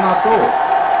 Why would it not throw it?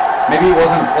 Maybe it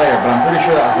wasn't a player, but I'm pretty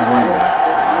sure that was a running back.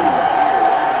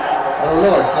 I don't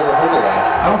know, I just never heard of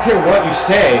that. I don't care what you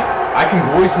say. I can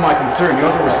voice my concern. You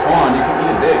don't have to respond. You can eat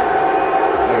a dick.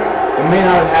 It may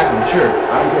not have happened, sure.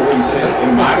 I don't care what you say.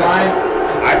 In my mind,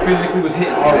 I physically was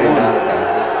hitting R1. May not have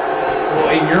happened. Well,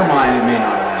 in your mind, it may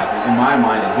not have happened. In my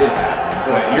mind, it did happen.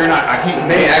 But you're not. I can't.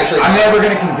 May actually I'm happen. never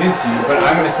gonna convince you, but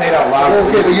I'm gonna say it out loud. Well,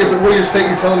 okay, but what you're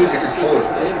saying, you're telling me it's a choice.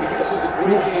 Because it's a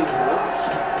great game to watch.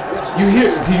 You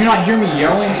hear? Did you not hear me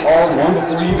yelling R1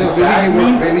 before you even sacked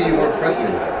me? Maybe you weren't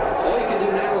pressing that. All you can do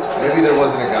now is try. Maybe there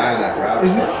wasn't a guy on that route.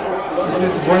 Is it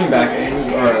running back?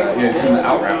 Or yeah, it's in the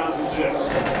out route.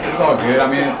 It's all good. I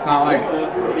mean, it's not like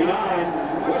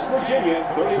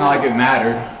it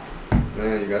mattered.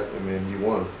 Yeah, you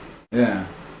won. Yeah.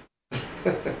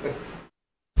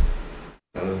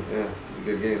 It was a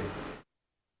good game.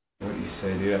 What you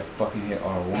say, dude? I fucking hit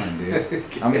R1,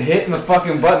 dude. I'm hitting the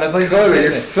fucking button. That's like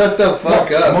You're shut the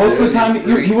fuck up. Most dude. of the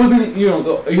time, he wasn't. You know,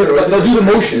 they'll do the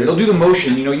motion. They'll do the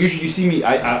motion. You know, usually you see me.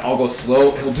 I'll go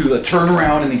slow. He'll do the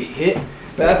turnaround and then get hit.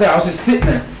 But that time, I was just sitting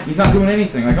there. He's not doing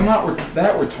anything. Like I'm not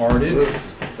that retarded. This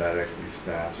is pathetic. These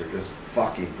stats are just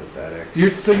fucking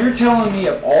pathetic. So you're telling me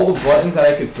of all the buttons that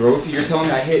I could throw to, you're telling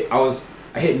me I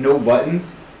hit no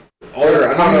buttons.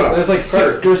 No. There's like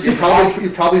six. There's six. You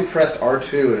probably pressed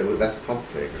R2 and that's pump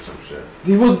fake or some shit.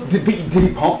 Did he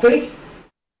pump fake?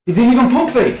 He didn't even pump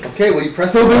fake. Okay, well you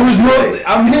pressed. So it there was too no. late.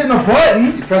 I'm hitting a button.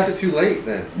 You pressed it too late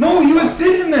then. No, he was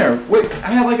sitting there. Wait, I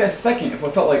had like a second. If I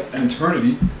felt like an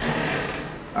eternity.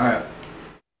 All right.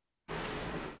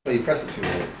 No, you pressed it too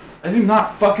late. I did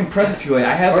not fucking press it too late.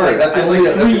 I had Alright, like, that's the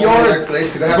 3 yards.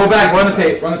 Go back, run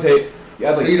the tape. You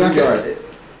had like 3 yards.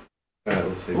 Alright,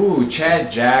 let's see. Ooh, Chad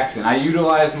Jackson. I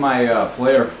utilized my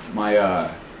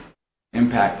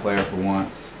impact player for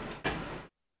once.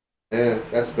 Yeah,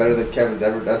 that's better than Kevin's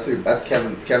ever. That's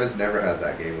Kevin. Kevin's never had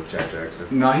that game with Chad Jackson.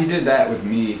 No, he did that with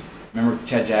me. Remember,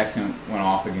 Chad Jackson went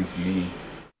off against me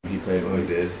when he played. Oh, he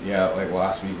did? Yeah, like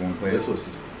last week when we played. This was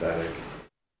just pathetic.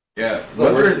 Yeah,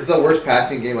 It's the worst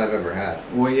passing game I've ever had.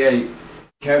 Well, yeah,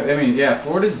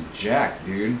 Florida's jacked,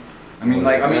 dude.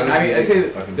 I say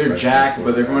they're jacked,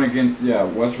 but they're going against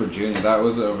West Virginia. That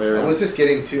was a very.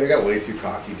 I got way too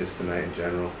cocky just tonight in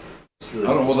general. Really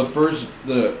I don't know. Well, the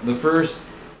first.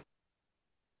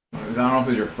 I don't know if it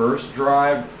was your first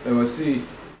drive. Let's see.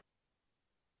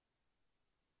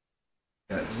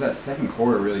 Yeah, that second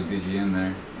quarter really did you in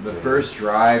there. The first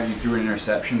drive, you threw an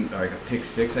interception, like a pick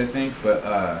six, I think. But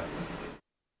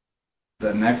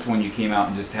the next one, you came out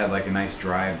and just had like a nice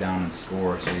drive down and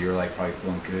score. So you were like probably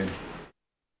feeling good.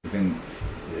 But then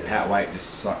Pat White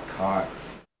just sucked cock.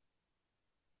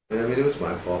 Yeah, I mean it was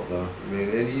my fault though. I mean,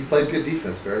 and you played good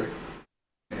defense, Gary.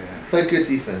 Yeah. Played good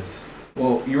defense.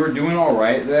 Well, you were doing all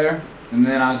right there, and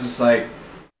then I was just like,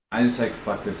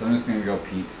 fuck this. I'm just gonna go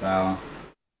Pete style.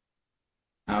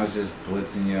 I was just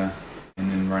blitzing you,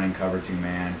 and then running cover 2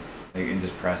 man, like, and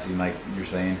just pressing, like you're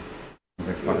saying. I was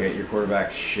like, fuck it, your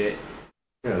quarterback's shit.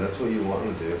 Yeah, that's what you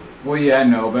want to do. Well, yeah, I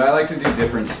know, but I like to do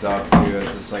different stuff too.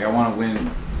 It's just like I want to win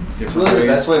different It's really ways. the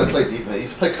best way to play defense. You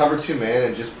just play cover 2 man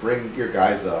and just bring your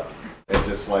guys up, and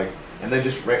just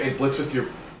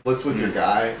blitz with your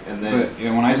guy, and then But,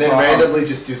 when I then saw randomly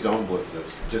just do zone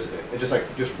blitzes.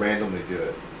 Just randomly do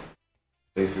it.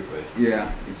 basically.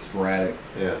 Yeah, it's sporadic.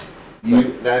 Yeah. You,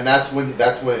 And that's when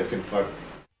it can fuck.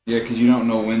 yeah, because you don't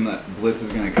know when the blitz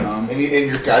is gonna come. And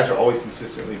your guys are always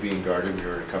consistently being guarded when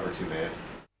you're in a cover 2 man.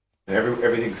 And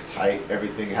everything's tight.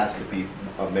 Everything has to be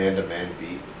a man-to-man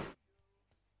beat.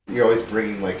 You're always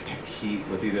bringing like heat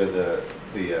with either the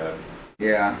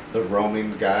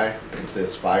roaming guy, the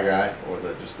spy guy, or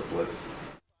just the blitz.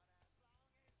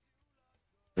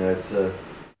 Yeah, it's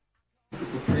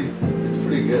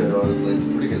pretty good, honestly. It's a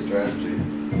pretty good strategy.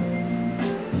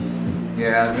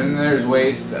 Yeah, then there's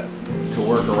ways to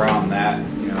work around that,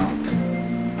 you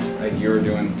know. Like you were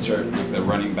doing certain, like the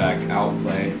running back out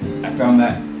play. I found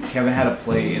that Kevin had a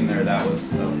play in there that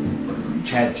was the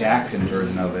Chad Jackson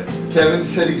version of it. Kevin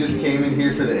said he just came in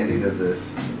here for the ending of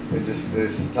this. And just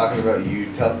is talking about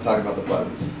you, talking about the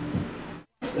buttons.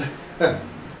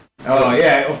 Oh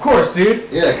yeah, of course, dude.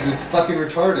 Yeah, because it's fucking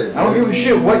retarded. I don't give a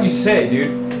shit what you say,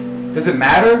 dude. Does it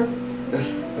matter?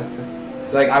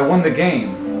 Like, I won the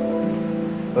game.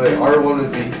 But R1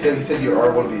 would be, he said your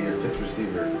R1 would be your 5th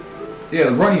receiver. Yeah,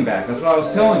 the running back. That's what I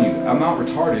was telling you. I'm not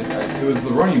retarded. It was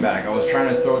the running back. I was trying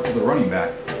to throw it to the running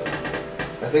back.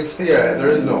 I think, yeah, there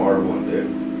is no R1, dude.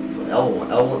 It's an L1.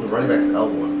 L1, the running back's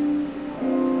L1.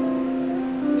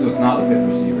 So it's not the 5th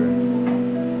receiver.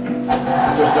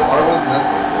 So there's no R1's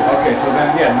nothing. Okay, so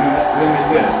then, yeah, then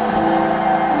it is.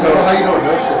 So how you don't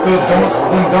know shit? So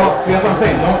don't, see, that's what I'm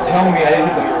saying. Don't tell me I didn't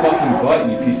hit the fucking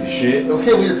button, you piece of shit.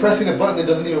 Okay, well you're pressing a button that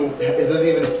doesn't even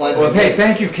apply to Well, hey,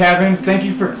 thank you, Kevin. Thank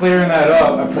you for clearing that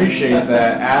up. I appreciate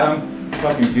that. Adam,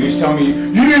 fucking douche, tell me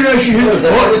you didn't actually hit the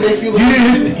button. You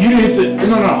didn't hit the.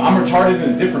 No, I'm retarded in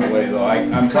a different way though.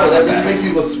 I'm that doesn't make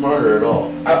you look smarter at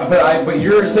all. But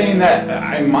you're saying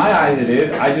that in my eyes it is.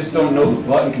 I just don't know the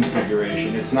button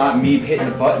configuration. It's not me hitting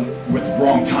the button with the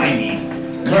wrong timing.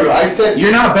 Carter, I said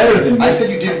you're not better than me. I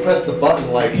said you didn't press the button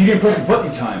like you didn't press the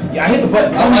button time. Yeah, I hit the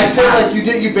button. I said like you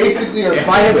did. You basically are. If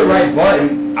I hit the right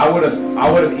button, I would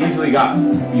have easily got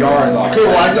yards off. Okay,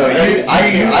 well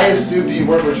I assumed you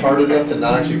weren't retarded enough to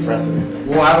not actually press anything.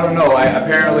 Well, I don't know.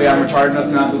 Apparently I'm retarded enough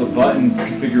to not do the button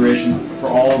configuration for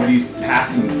all of these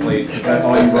passing plays because that's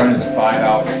all you run is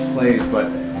 5-out plays.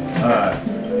 But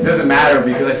it doesn't matter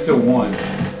because I still won.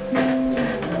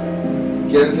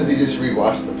 Kevin says he just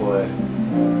rewatched the play.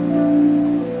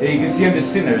 Yeah, you can see I'm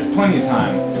just sitting there. There's plenty of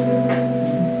time.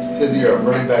 It says your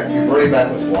running back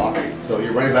was walking, so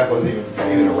your running back wasn't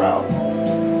even a route.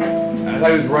 I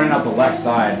thought he was running out the left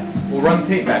side. We'll run the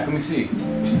tape back. Let me see.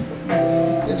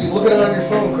 If you look at it on your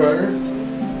phone, Carter,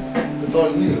 it's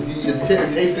on you. The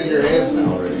tape's in your hands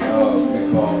now already. Oh,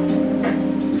 good call.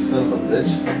 You son of a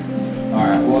bitch. All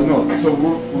right. Well, no. So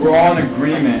we're all in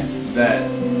agreement that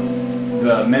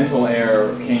the mental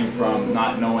error came from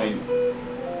not knowing,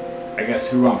 I guess,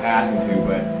 who I'm passing to.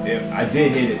 But if I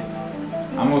did hit it,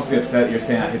 I'm mostly upset you're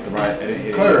saying I hit the right. I didn't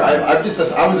hit Carter, it. I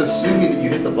was assuming that you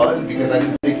hit the button because I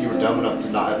didn't think you were dumb enough to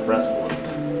not have pressed one.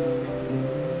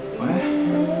 What?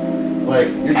 Like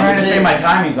You're trying to say my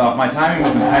timing's off. My timing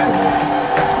was impeccable.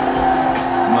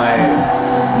 My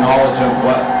knowledge of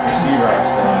what receiver I was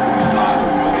throwing to was not.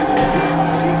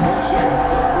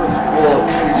 Well,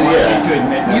 yeah. To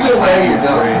admit that Either my way, timing you're was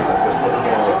dumb. great.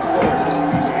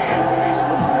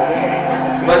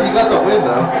 But you got the win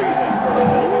though.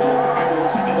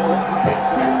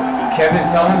 Kevin,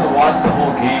 tell him to watch the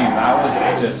whole game. That was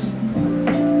just.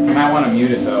 You might want to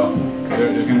mute it though, because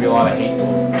there's going to be a lot of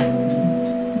hateful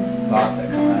thoughts that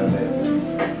come out of it.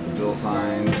 The bill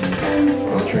signs, and it's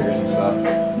going to trigger some stuff.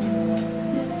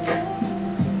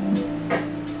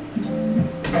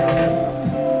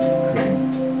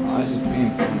 Oh, this is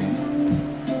being funny.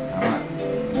 I'm not.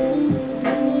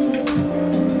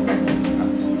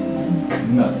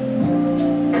 Nothing.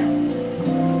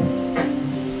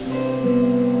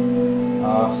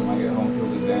 Awesome, I get home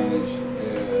field advantage.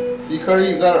 Yeah. See, Carter,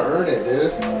 you gotta earn it,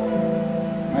 dude.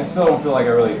 I still don't feel like I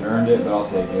really earned it, but I'll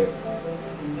take it.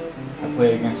 I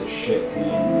played against a shit team.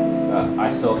 But I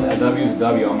still, a W is a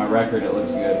W. On my record, it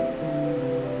looks good.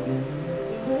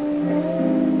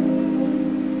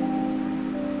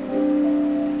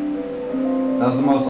 That was the most